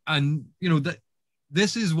 And, you know, that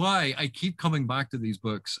this is why I keep coming back to these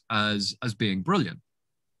books as being brilliant.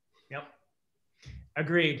 Yep.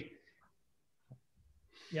 Agreed.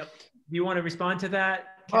 Yep. Do you want to respond to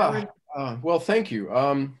that, Cameron? Well, thank you.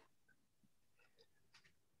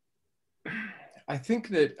 I think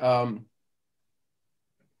that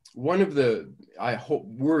one of the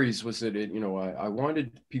worries was that I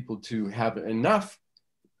wanted people to have enough,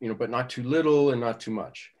 but not too little and not too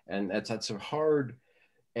much, and that's a hard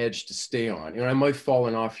edge to stay on. I might have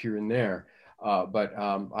fallen off here and there, but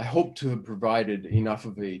I hope to have provided enough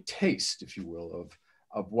of a taste, if you will,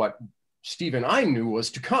 of what Steve and I knew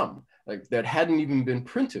was to come, like that hadn't even been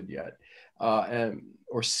printed yet,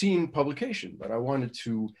 or seen publication. But I wanted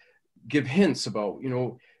to give hints about,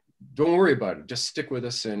 don't worry about it, just stick with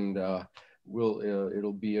us, and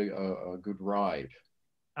it'll be a good ride.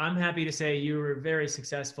 I'm happy to say you were very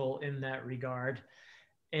successful in that regard.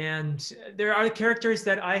 And there are characters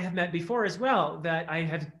that I have met before as well that I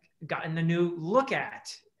have gotten a new look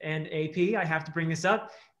at. And AP, I have to bring this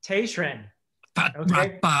up, Taishren. That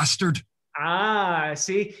rat bastard.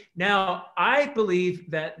 See, now I believe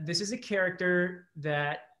that this is a character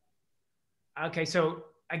that, okay, so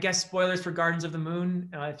I guess spoilers for Gardens of the Moon,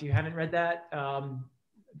 if you haven't read that,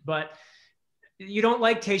 but you don't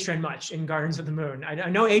like Taishren much in Gardens of the Moon. I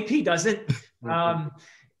know AP doesn't.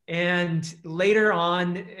 And later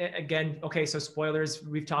on, again, okay, so spoilers,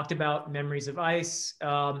 we've talked about Memories of Ice.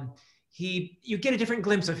 You get a different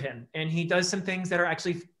glimpse of him, and he does some things that are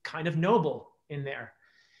actually kind of noble in there.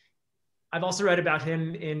 I've also read about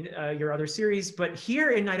him in your other series, but here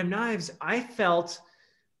in Night of Knives, I felt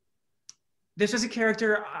this was a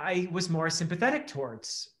character I was more sympathetic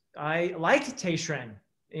towards. I liked Taishren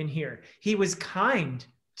in here. He was kind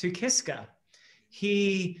to Kiska.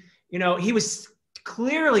 He was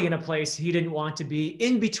clearly in a place he didn't want to be,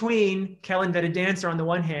 in between Kellanved and Dancer on the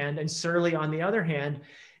one hand and Surly on the other hand.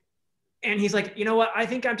 And he's like, you know what? I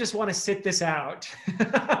think I just want to sit this out.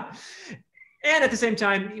 And at the same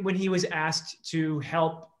time, when he was asked to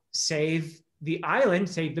help save the island,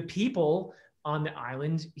 save the people on the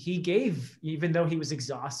island, he gave, even though he was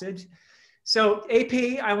exhausted. So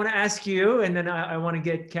AP, I want to ask you, and then I want to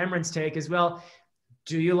get Cameron's take as well.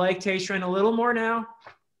 Do you like Taishren a little more now?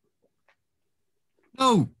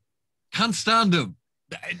 No, can't stand him.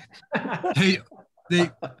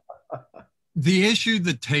 The issue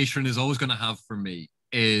that Taishren is always going to have for me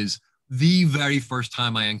is the very first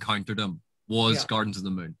time I encountered him was Gardens of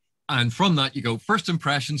the Moon. And from that, you go, first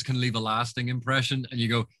impressions can leave a lasting impression. And you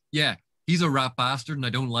go, yeah, he's a rat bastard and I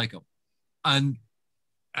don't like him. And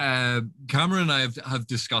Cameron and I have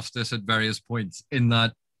discussed this at various points in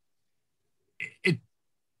that it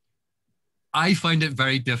I find it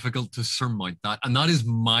very difficult to surmount that. And that is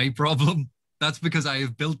my problem. That's because I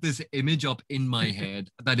have built this image up in my head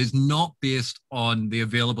that is not based on the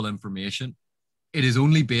available information. It is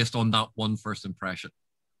only based on that one first impression.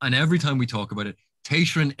 And every time we talk about it,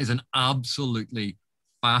 Taishran is an absolutely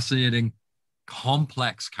fascinating,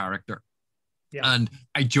 complex character. Yeah. And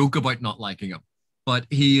I joke about not liking him, but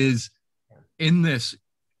he is in this.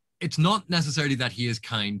 It's not necessarily that he is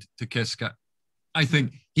kind to Kiska. I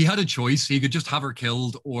think he had a choice. He could just have her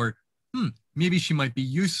killed, or maybe she might be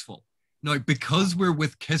useful. Now, because we're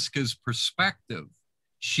with Kiska's perspective,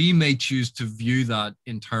 she may choose to view that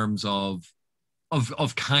in terms of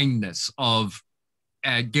kindness, of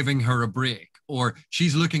giving her a break, or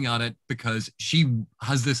she's looking at it because she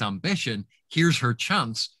has this ambition. Here's her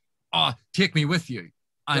chance. Take me with you.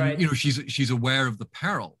 And right. You know, she's aware of the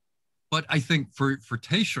peril. But I think for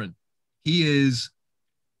Taishran, he is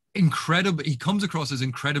incredible. He comes across as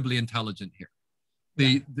incredibly intelligent here.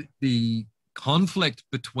 The conflict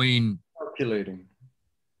between calculating.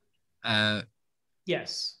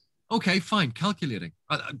 Yes. Okay, fine. Calculating.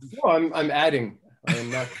 No, I'm adding. I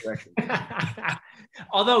am not correcting.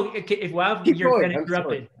 Although, you're getting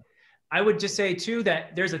interrupted, I would just say too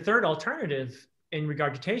that there's a third alternative in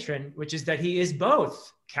regard to Taishran, which is that he is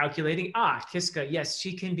both calculating. Kiska, yes,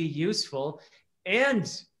 she can be useful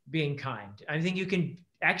and being kind. I think you can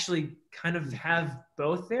actually kind of have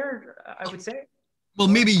both there, I would say. Well,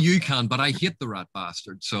 maybe you can, but I hate the rat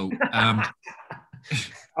bastard. So,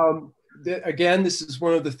 again, this is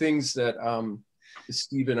one of the things that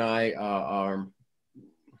Steve and I are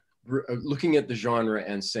looking at the genre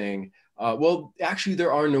and saying, well, actually,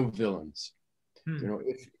 there are no villains. You know,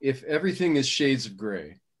 if everything is shades of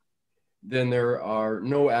gray, then there are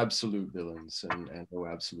no absolute villains and no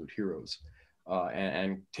absolute heroes.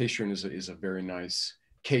 And Taishran is a very nice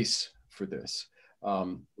case for this.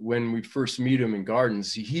 When we first meet him in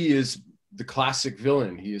Gardens, he is the classic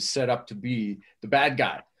villain. He is set up to be the bad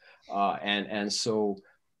guy. And so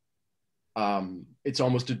it's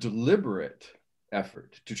almost a deliberate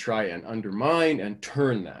effort to try and undermine and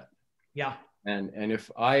turn that. Yeah. And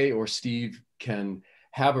if I or Steve can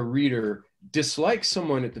have a reader dislike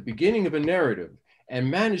someone at the beginning of a narrative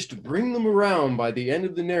and manage to bring them around by the end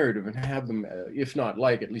of the narrative and have them, if not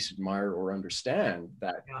like, at least admire or understand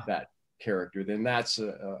that character, then that's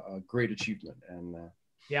a great achievement. And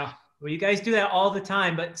yeah, well, you guys do that all the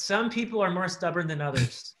time, but some people are more stubborn than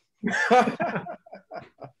others.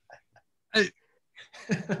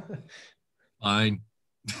 Fine.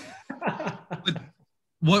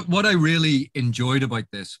 But what I really enjoyed about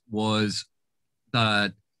this was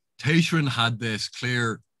that Taishran had this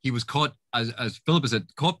clear, he was caught, as Philip said,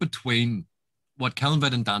 caught between what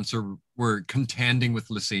Kellanved and Dancer were contending with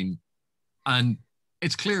Lysine. And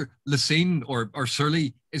it's clear Lysine or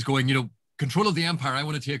Surly is going, you know, control of the Empire, I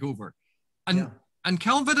want to take over. And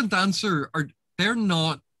Kellanved and Dancer they're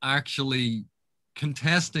not actually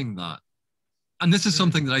contesting that. And this is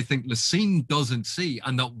something that I think Lysine doesn't see,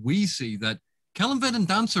 and that we see, that Kellanved and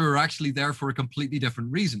Dancer are actually there for a completely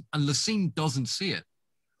different reason, and Lysine doesn't see it.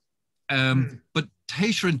 But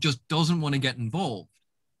Taishran just doesn't want to get involved,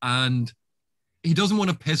 and he doesn't want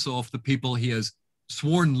to piss off the people he has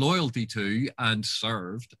sworn loyalty to and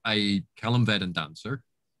served, i.e. Kellanved and Dancer.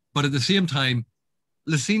 But at the same time,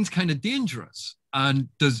 Lysine's kind of dangerous. And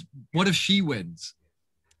what if she wins?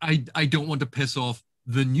 I don't want to piss off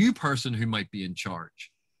the new person who might be in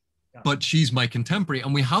charge. Yeah. But she's my contemporary.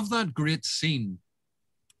 And we have that great scene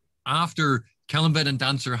after Kellanved and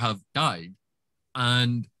Dancer have died.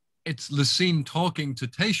 And it's Lysine talking to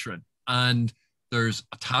Taishran. And there's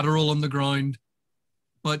a Tatterall on the ground.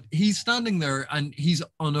 But he's standing there and he's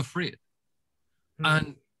unafraid.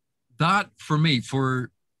 And that, for me, for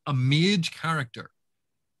a mage character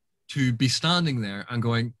to be standing there and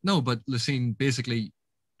going, no, but Lysine, basically,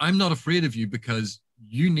 I'm not afraid of you because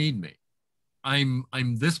you need me. I'm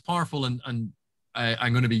this powerful and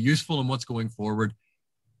I'm going to be useful in what's going forward.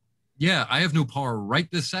 Yeah, I have no power right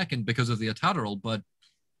this second because of the Tatterall, but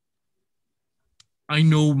I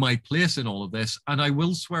know my place in all of this, and I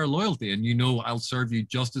will swear loyalty, and you know I'll serve you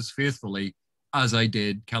just as faithfully as I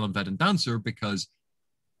did Kellanved and Dancer, because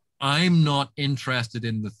I'm not interested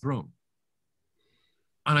in the throne.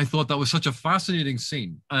 And I thought that was such a fascinating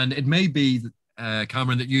scene. And it may be,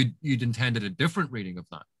 Cameron, that you'd intended a different reading of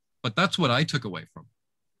that, but that's what I took away from.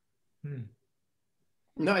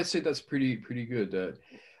 No, I'd say that's pretty good.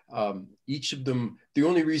 Each of them, the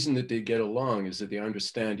only reason that they get along is that they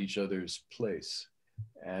understand each other's place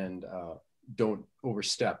and don't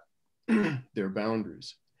overstep their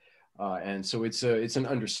boundaries. And so it's an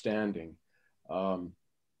understanding.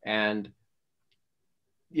 And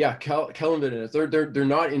yeah, Kelvin, they're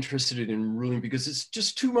not interested in ruling because it's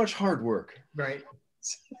just too much hard work. Right.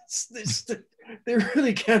 They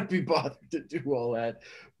really can't be bothered to do all that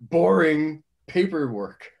boring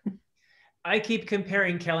paperwork. I keep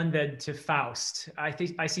comparing Kellenved to Faust. I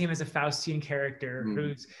think I see him as a Faustian character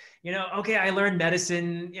who's, you know, okay, I learned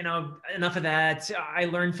medicine, you know, enough of that. I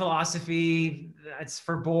learned philosophy, that's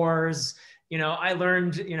for bores. You know, I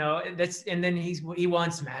learned, you know, that's, and then he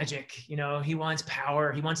wants magic, you know, he wants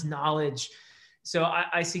power, he wants knowledge. So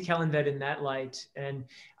I see Kellenved in that light. And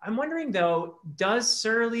I'm wondering though, does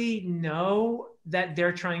Surly know that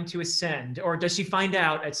they're trying to ascend, or does she find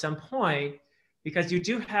out at some point? Because you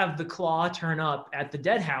do have the claw turn up at the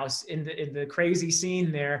dead house in the crazy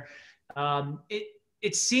scene there.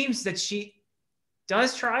 It seems that she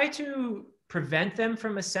does try to prevent them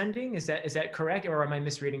from ascending. Is that correct, or am I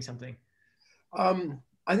misreading something?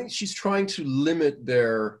 I think she's trying to limit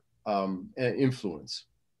their influence.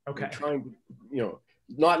 Okay. Trying, you know,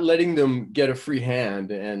 not letting them get a free hand,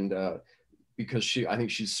 and because I think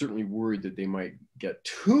she's certainly worried that they might get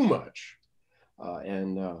too much,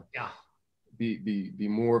 and yeah. Be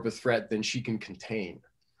more of a threat than she can contain.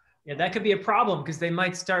 Yeah, that could be a problem because they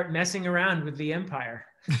might start messing around with the Empire.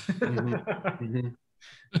 And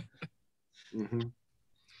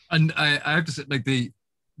I have to say, like the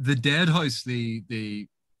dead house, the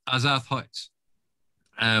Azath house.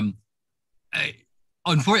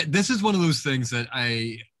 Unfortunately, this is one of those things that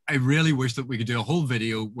I really wish that we could do a whole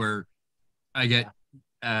video where I get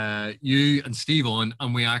you and Steve on,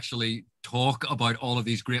 and we actually talk about all of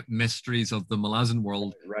these great mysteries of the Malazan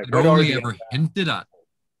world that are only ever hinted at.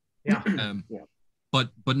 Yeah.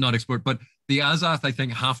 But not explored. But the Azath, I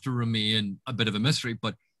think, have to remain a bit of a mystery.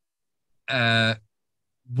 But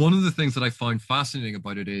one of the things that I found fascinating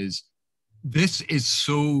about it is this is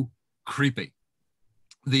so creepy.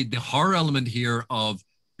 The horror element here of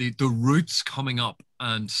the roots coming up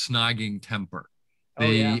and snagging Temper.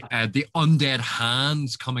 The undead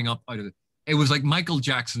hands coming up out of it. It was like Michael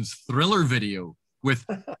Jackson's Thriller video with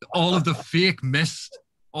all of the fake mist,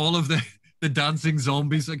 all of the dancing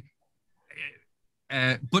zombies, like,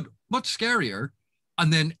 but much scarier.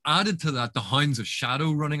 And then added to that, the Hounds of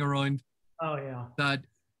Shadow running around. Oh yeah. That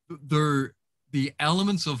the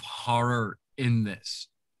elements of horror in this,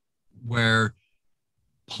 where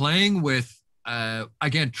playing with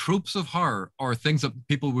again tropes of horror or things that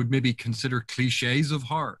people would maybe consider cliches of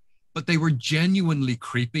horror, but they were genuinely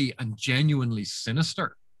creepy and genuinely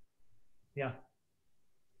sinister. Yeah.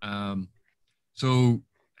 So,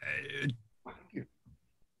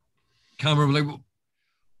 Cameron, like,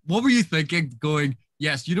 what were you thinking? Going,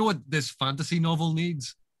 yes, you know what this fantasy novel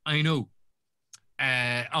needs? I know.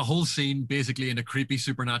 A whole scene basically in a creepy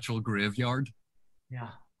supernatural graveyard. Yeah.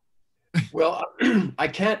 Well, I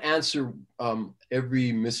can't answer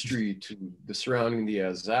every mystery to the surrounding the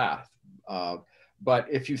Azath, but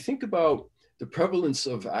if you think about the prevalence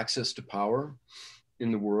of access to power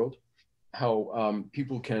in the world, how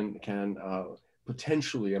people can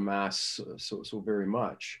potentially amass so very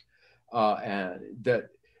much, and that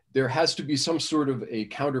there has to be some sort of a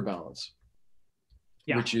counterbalance,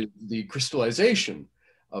 which is the crystallization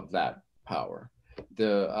of that power,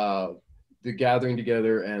 the gathering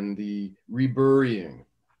together and the reburying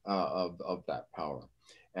of that power.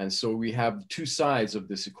 And so we have two sides of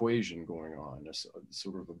this equation going on, a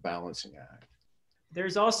sort of a balancing act.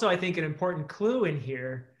 There's also, I think, an important clue in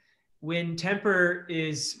here when Temper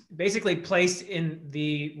is basically placed in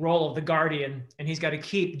the role of the guardian, and he's got to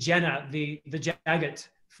keep Jenna, the Jagged.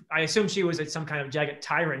 I assume she was some kind of Jagged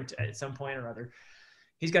tyrant at some point or other.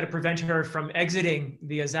 He's got to prevent her from exiting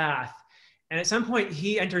the Azath. And at some point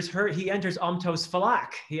he enters Omtos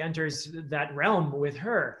Falak. He enters that realm with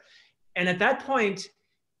her. And at that point,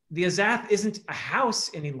 the Azath isn't a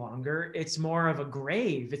house any longer. It's more of a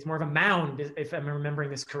grave. It's more of a mound, if I'm remembering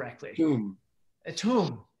this correctly. Tomb. A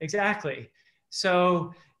tomb, exactly.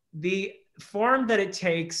 So the form that it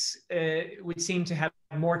takes would seem to have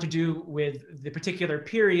more to do with the particular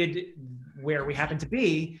period where we happen to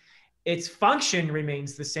be. Its function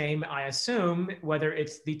remains the same, I assume, whether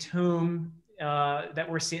it's the tomb that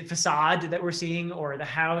we're seeing, facade that we're seeing, or the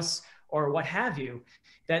house, or what have you.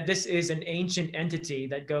 That this is an ancient entity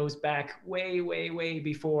that goes back way, way, way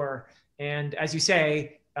before. And as you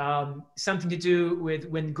say, something to do with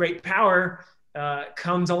when great power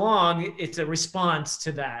comes along, it's a response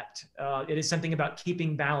to that. It is something about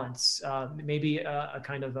keeping balance, maybe a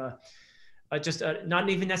kind of not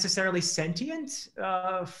even necessarily sentient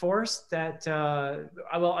force that,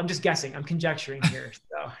 well, I'm just guessing, I'm conjecturing here.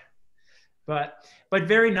 So. but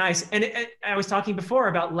very nice. And I was talking before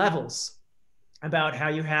about levels, about how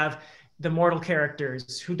you have the mortal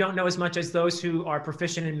characters who don't know as much as those who are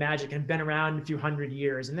proficient in magic and been around a few hundred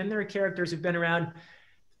years. And then there are characters who've been around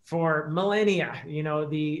for millennia, you know,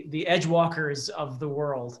 the edgewalkers of the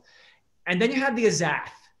world. And then you have the Azath.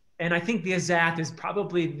 And I think the Azath is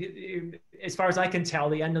probably, as far as I can tell,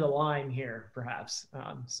 the end of the line here, perhaps.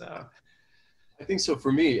 So I think so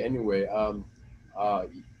for me, anyway.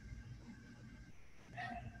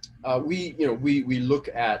 We look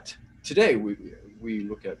at today. We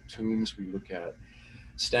look at tombs. We look at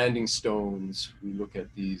standing stones. We look at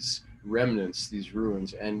these remnants, these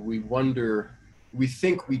ruins, and we wonder. We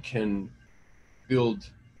think we can build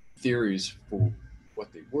theories for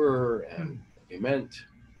what they were and what they meant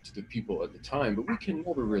to the people at the time, but we can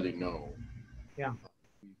never really know. Yeah.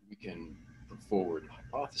 We can put forward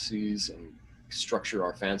hypotheses and structure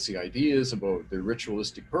our fancy ideas about their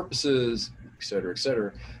ritualistic purposes, et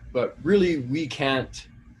cetera, but really we can't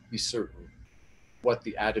be certain what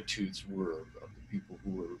the attitudes were of the people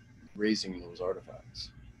who were raising those artifacts.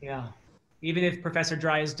 Yeah. Even if Professor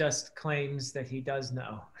Dryasdust claims that he does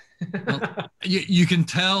know. Well, you can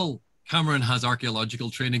tell Cameron has archaeological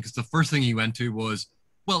training because the first thing he went to was,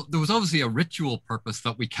 well, there was obviously a ritual purpose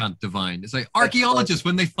that we can't divine. It's like archaeologists,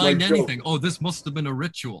 when they find anything, oh, this must have been a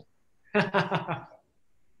ritual. But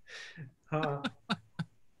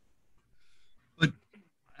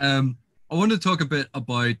I want to talk a bit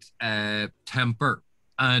about temper.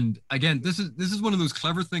 And again, this is one of those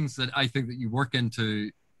clever things that I think that you work into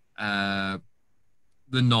the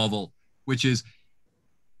novel, which is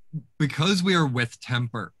because we are with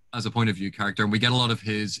Temper as a point of view character, and we get a lot of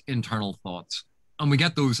his internal thoughts, and we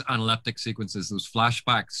get those analeptic sequences, those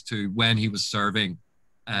flashbacks to when he was serving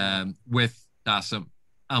with Dassam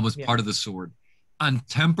and was part of the Sword. And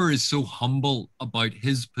Temper is so humble about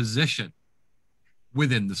his position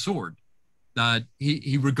within the Sword that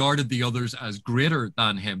he regarded the others as greater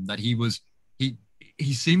than him, that he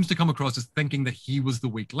seems to come across as thinking that he was the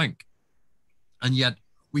weak link. And yet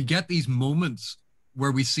we get these moments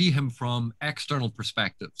where we see him from external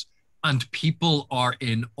perspectives and people are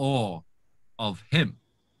in awe of him.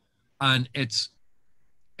 And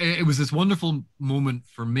it was this wonderful moment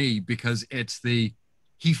for me because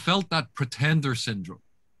he felt that pretender syndrome,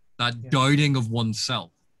 that doubting of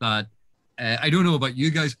oneself, that I don't know about you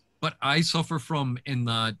guys, but I suffer from, in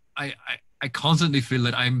that I constantly feel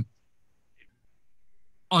that I'm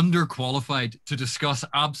underqualified to discuss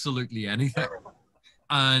absolutely anything.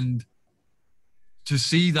 And to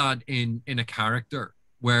see that in a character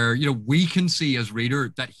where, you know, we can see as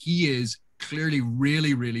reader that he is clearly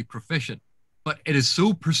really, really proficient, but it is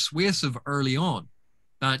so persuasive early on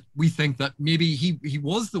that we think that maybe he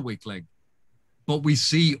was the weak link. But we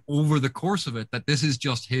see over the course of it that this is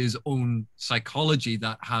just his own psychology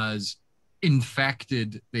that has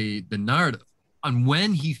infected the narrative. And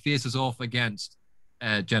when he faces off against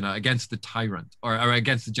Jenna, against the tyrant, or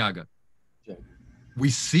against the Jaga, we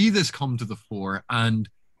see this come to the fore, and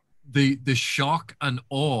the shock and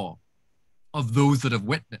awe of those that have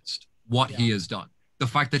witnessed what he has done. The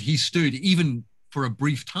fact that he stood, even for a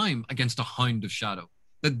brief time, against a Hound of Shadow.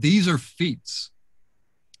 That these are feats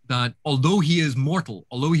that, although he is mortal,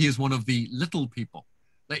 although he is one of the little people,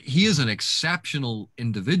 that he is an exceptional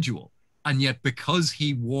individual. And yet, because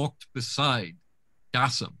he walked beside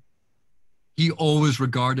Dassam, he always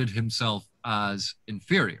regarded himself as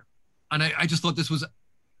inferior. And I just thought this was,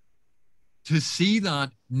 to see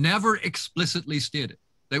that never explicitly stated,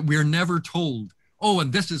 that we're never told, oh,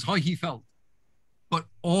 and this is how he felt. But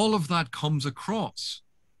all of that comes across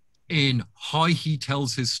in how he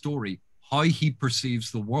tells his story, how he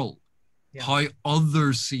perceives the world, how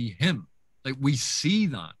others see him. Like, we see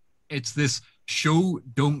that. It's this show,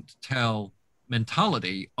 don't tell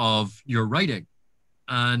mentality of your writing.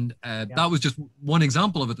 And that was just one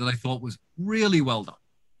example of it that I thought was really well done.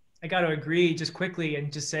 I got to agree just quickly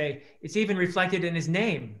and just say it's even reflected in his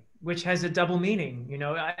name, which has a double meaning. You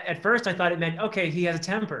know, at first I thought it meant, okay, he has a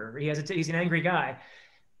temper. He's an angry guy.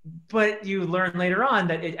 But you learn later on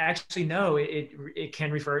that it actually, no, it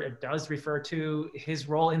does refer to his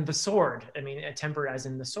role in the Sword. I mean, a temper as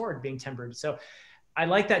in the Sword being tempered. So I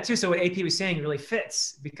like that too. So what AP was saying really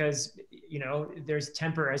fits, because, you know, there's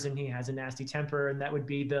temper as in he has a nasty temper, and that would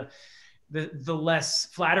be the less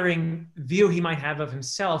flattering view he might have of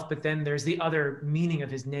himself. But then there's the other meaning of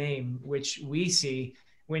his name, which we see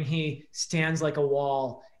when he stands like a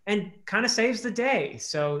wall and kind of saves the day.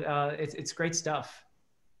 So it's great stuff.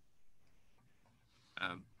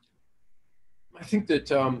 I think that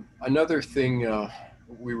another thing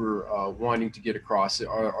we were wanting to get across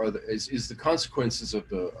is the consequences of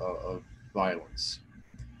violence.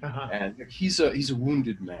 Uh-huh. And he's a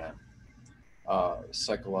wounded man,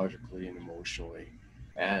 psychologically and emotionally,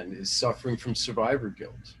 and is suffering from survivor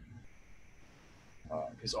guilt,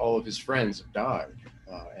 because all of his friends have died,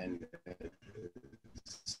 and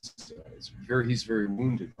he's very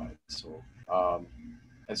wounded by it. So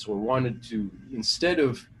and so I wanted to, instead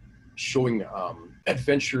of showing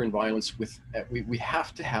adventure and violence, we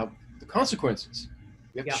have to have the consequences.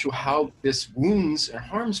 We have to show how this wounds and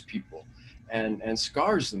harms people and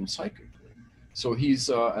scars them psychically. So he's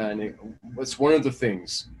that's one of the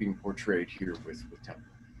things being portrayed here with Temple.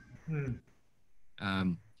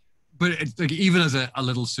 But it's like, even as a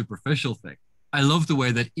little superficial thing, I love the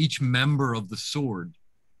way that each member of the Sword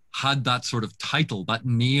had that sort of title, that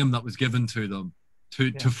name that was given to them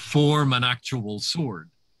to form an actual sword,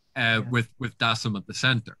 with Dassam at the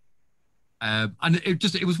center. And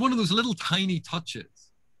it was one of those little tiny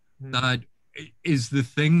touches that is the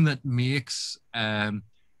thing that makes, when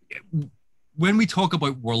we talk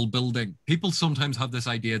about world building, people sometimes have this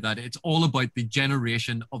idea that it's all about the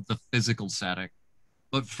generation of the physical setting.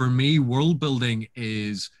 But for me, world building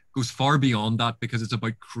goes far beyond that, because it's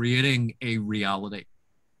about creating a reality.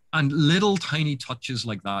 And little tiny touches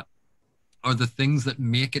like that are the things that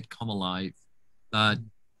make it come alive, that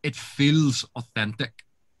it feels authentic,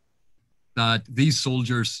 that these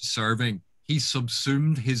soldiers serving, he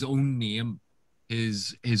subsumed his own name,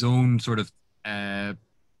 his own sort of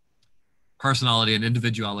personality and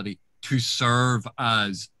individuality to serve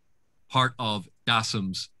as part of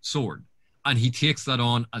Dassam's sword. And he takes that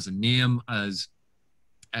on as a name, as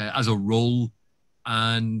a role,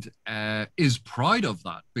 and is proud of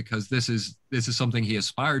that, because this is something he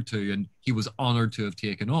aspired to and he was honored to have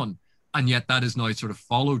taken on. And yet that has now sort of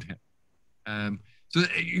followed him. So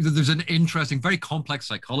there's an interesting, very complex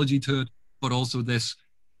psychology to it, but also this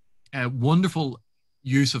wonderful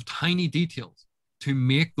use of tiny details to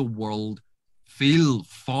make the world feel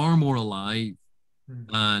far more alive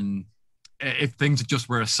than if things just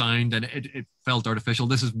were assigned and it felt artificial.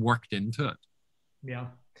 This is worked into it. Yeah.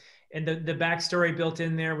 And the backstory built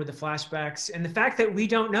in there with the flashbacks, and the fact that we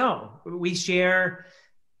don't know. We share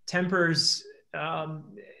Temper's,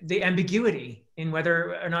 the ambiguity in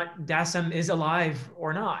whether or not Dassam is alive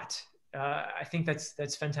or not. I think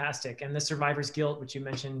that's fantastic. And the survivor's guilt, which you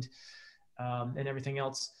mentioned, and everything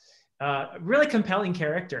else. Really compelling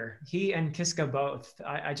character. He and Kiska both.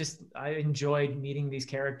 I enjoyed meeting these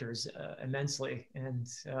characters immensely, and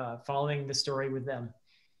following the story with them.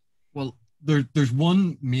 Well, there's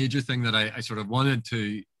one major thing that I sort of wanted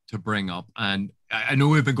to bring up, and I know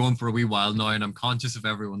we've been going for a wee while now, and I'm conscious of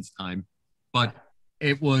everyone's time, but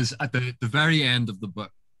it was at the very end of the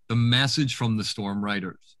book, the message from the Storm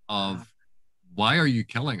Riders of, why are you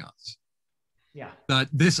killing us? Yeah. That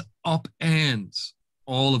this upends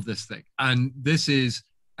all of this thing. And this is,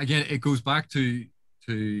 again, it goes back to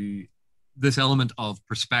this element of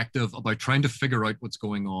perspective, about trying to figure out what's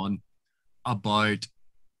going on, about,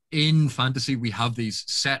 in fantasy, we have these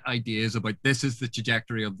set ideas about this is the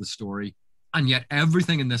trajectory of the story. And yet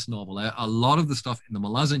everything in this novel, a lot of the stuff in the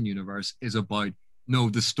Malazan universe is about, no,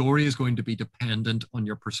 the story is going to be dependent on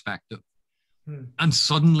your perspective. And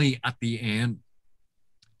suddenly at the end,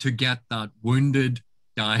 to get that wounded,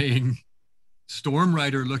 dying Storm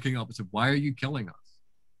Rider looking up and said, why are you killing us?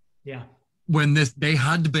 Yeah. When they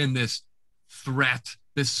had been this threat,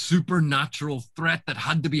 this supernatural threat that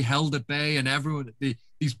had to be held at bay, and everyone,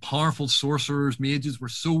 these powerful sorcerers, mages, were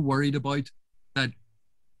so worried about that,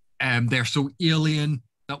 they're so alien,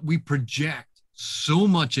 that we project so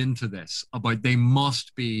much into this about they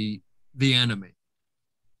must be the enemy.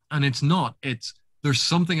 And it's not. There's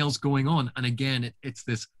something else going on. And again, it's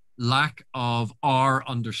this lack of our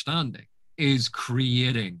understanding is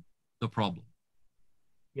creating the problem.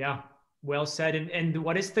 Yeah, well said. And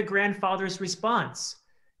what is the grandfather's response?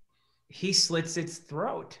 He slits its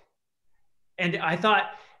throat. And I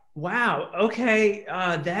thought, wow, okay,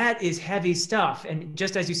 that is heavy stuff. And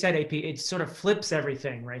just as you said, AP, it sort of flips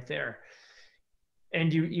everything right there.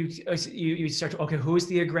 And you start to, okay, who's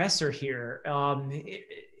the aggressor here?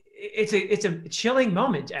 It's a chilling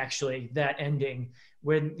moment, actually, that ending,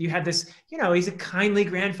 when you have this, he's a kindly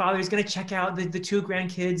grandfather. He's going to check out the two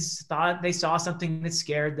grandkids, thought they saw something that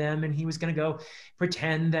scared them, and he was going to go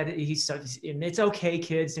pretend that and it's okay,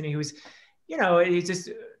 kids. And he was, he's just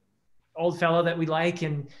old fellow that we like.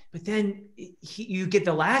 But then you get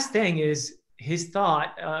the last thing is his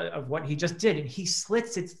thought of what he just did, and he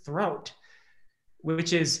slits its throat.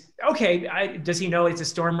 Which is, okay, does he know it's a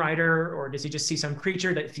Storm Rider, or does he just see some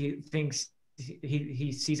creature that he thinks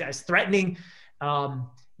he sees as threatening?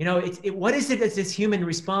 You know, what is it that's this human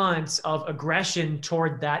response of aggression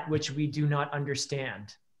toward that which we do not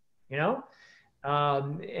understand? You know,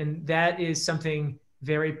 and that is something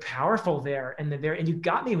very powerful there. And you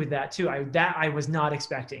got me with that too. I was not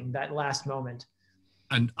expecting that last moment.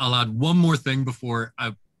 And I'll add one more thing before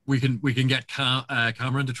we can get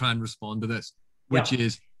Cameron to try and respond to this, which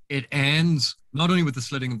is it ends not only with the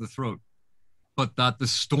slitting of the throat, but that the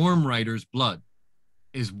Storm Rider's blood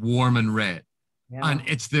is warm and red. Yeah. And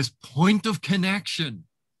it's this point of connection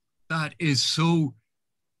that is so,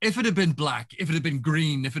 if it had been black, if it had been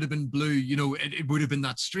green, if it had been blue, you know, it would have been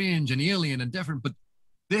that strange and alien and different. But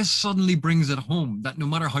this suddenly brings it home that no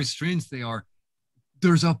matter how strange they are,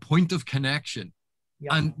 there's a point of connection.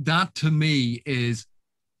 Yeah. And that to me is,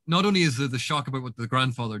 not only is there the shock about what the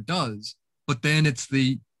grandfather does, but then it's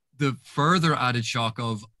the further added shock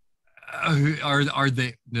of,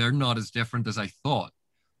 they're not as different as I thought.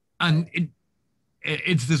 And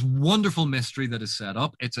it's this wonderful mystery that is set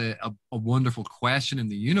up. It's a wonderful question in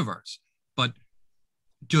the universe, but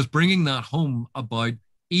just bringing that home about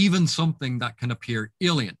even something that can appear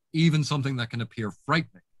alien, even something that can appear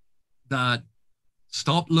frightening, that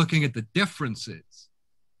stop looking at the differences,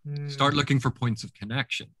 start looking for points of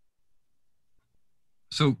connection.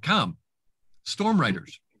 So Cam, Storm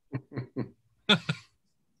Riders.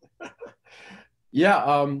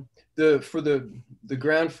 Yeah, for the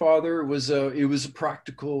grandfather was it was a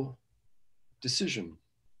practical decision.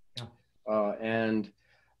 Yeah. And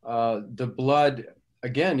the blood,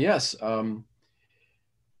 again, yes,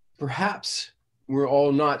 perhaps we're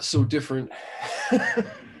all not so different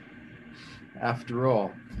after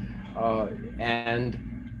all. And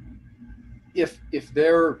if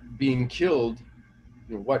they're being killed,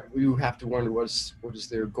 you know, what you have to wonder, what is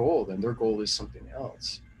their goal? Then their goal is something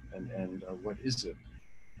else. And what is it?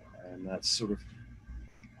 And that's sort of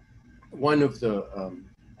one of the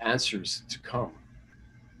answers to come.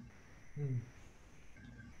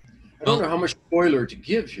 I don't know how much spoiler to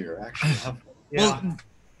give here, actually. Yeah.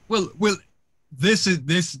 Well,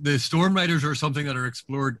 the Storm Riders are something that are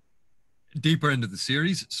explored deeper into the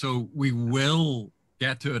series, so we will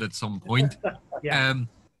get to it at some point. Yeah.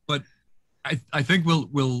 But I think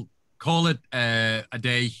we'll call it a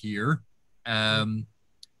day here.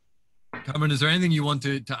 Cameron, is there anything you want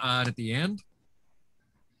to add at the end?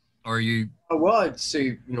 Or are you? Well, I'd say,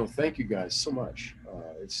 you know, thank you guys so much.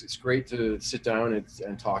 It's great to sit down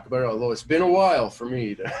and talk about it, although it's been a while for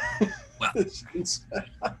me to. Well,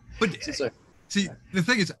 see, the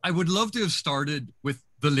thing is, I would love to have started with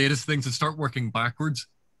the latest things and start working backwards,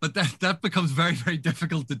 but that becomes very, very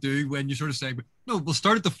difficult to do when you sort of say, no, we'll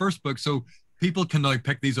start at the first book so people can now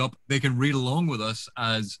pick these up. They can read along with us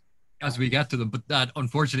as we get to them. But that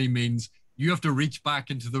unfortunately means you have to reach back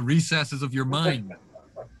into the recesses of your mind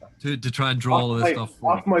to try and draw all of this stuff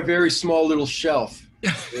forward. Off my very small little shelf.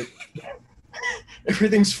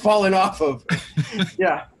 Everything's fallen off of.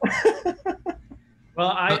 Yeah.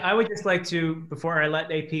 Well, I would just like to, before I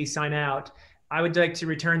let AP sign out, I would like to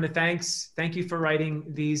return the thanks. Thank you for writing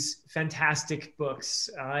these fantastic books.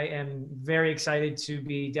 I am very excited to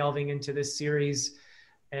be delving into this series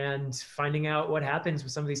and finding out what happens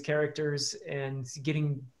with some of these characters and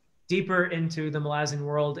getting deeper into the Malazan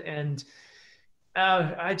world. And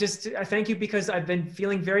I thank you, because I've been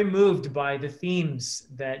feeling very moved by the themes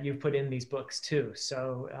that you've put in these books too.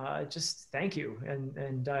 So just thank you.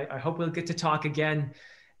 And I hope we'll get to talk again.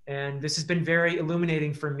 And this has been very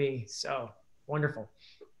illuminating for me. So wonderful.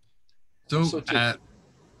 So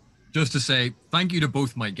just to say thank you to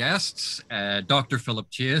both my guests, Dr. Philip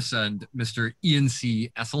Chase and Mr. Ian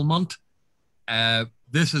C. Esslemont.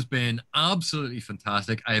 This has been absolutely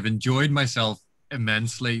fantastic. I have enjoyed myself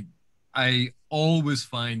immensely. I always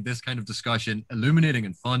find this kind of discussion illuminating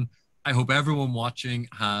and fun. I hope everyone watching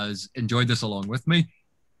has enjoyed this along with me.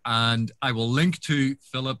 And I will link to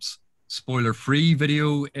Philip's spoiler-free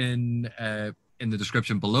video in the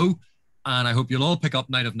description below. And I hope you'll all pick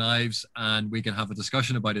up Night of Knives and we can have a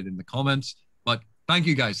discussion about it in the comments. But thank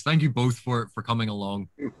you guys. Thank you both for coming along.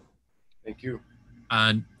 Thank you.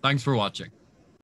 And thanks for watching.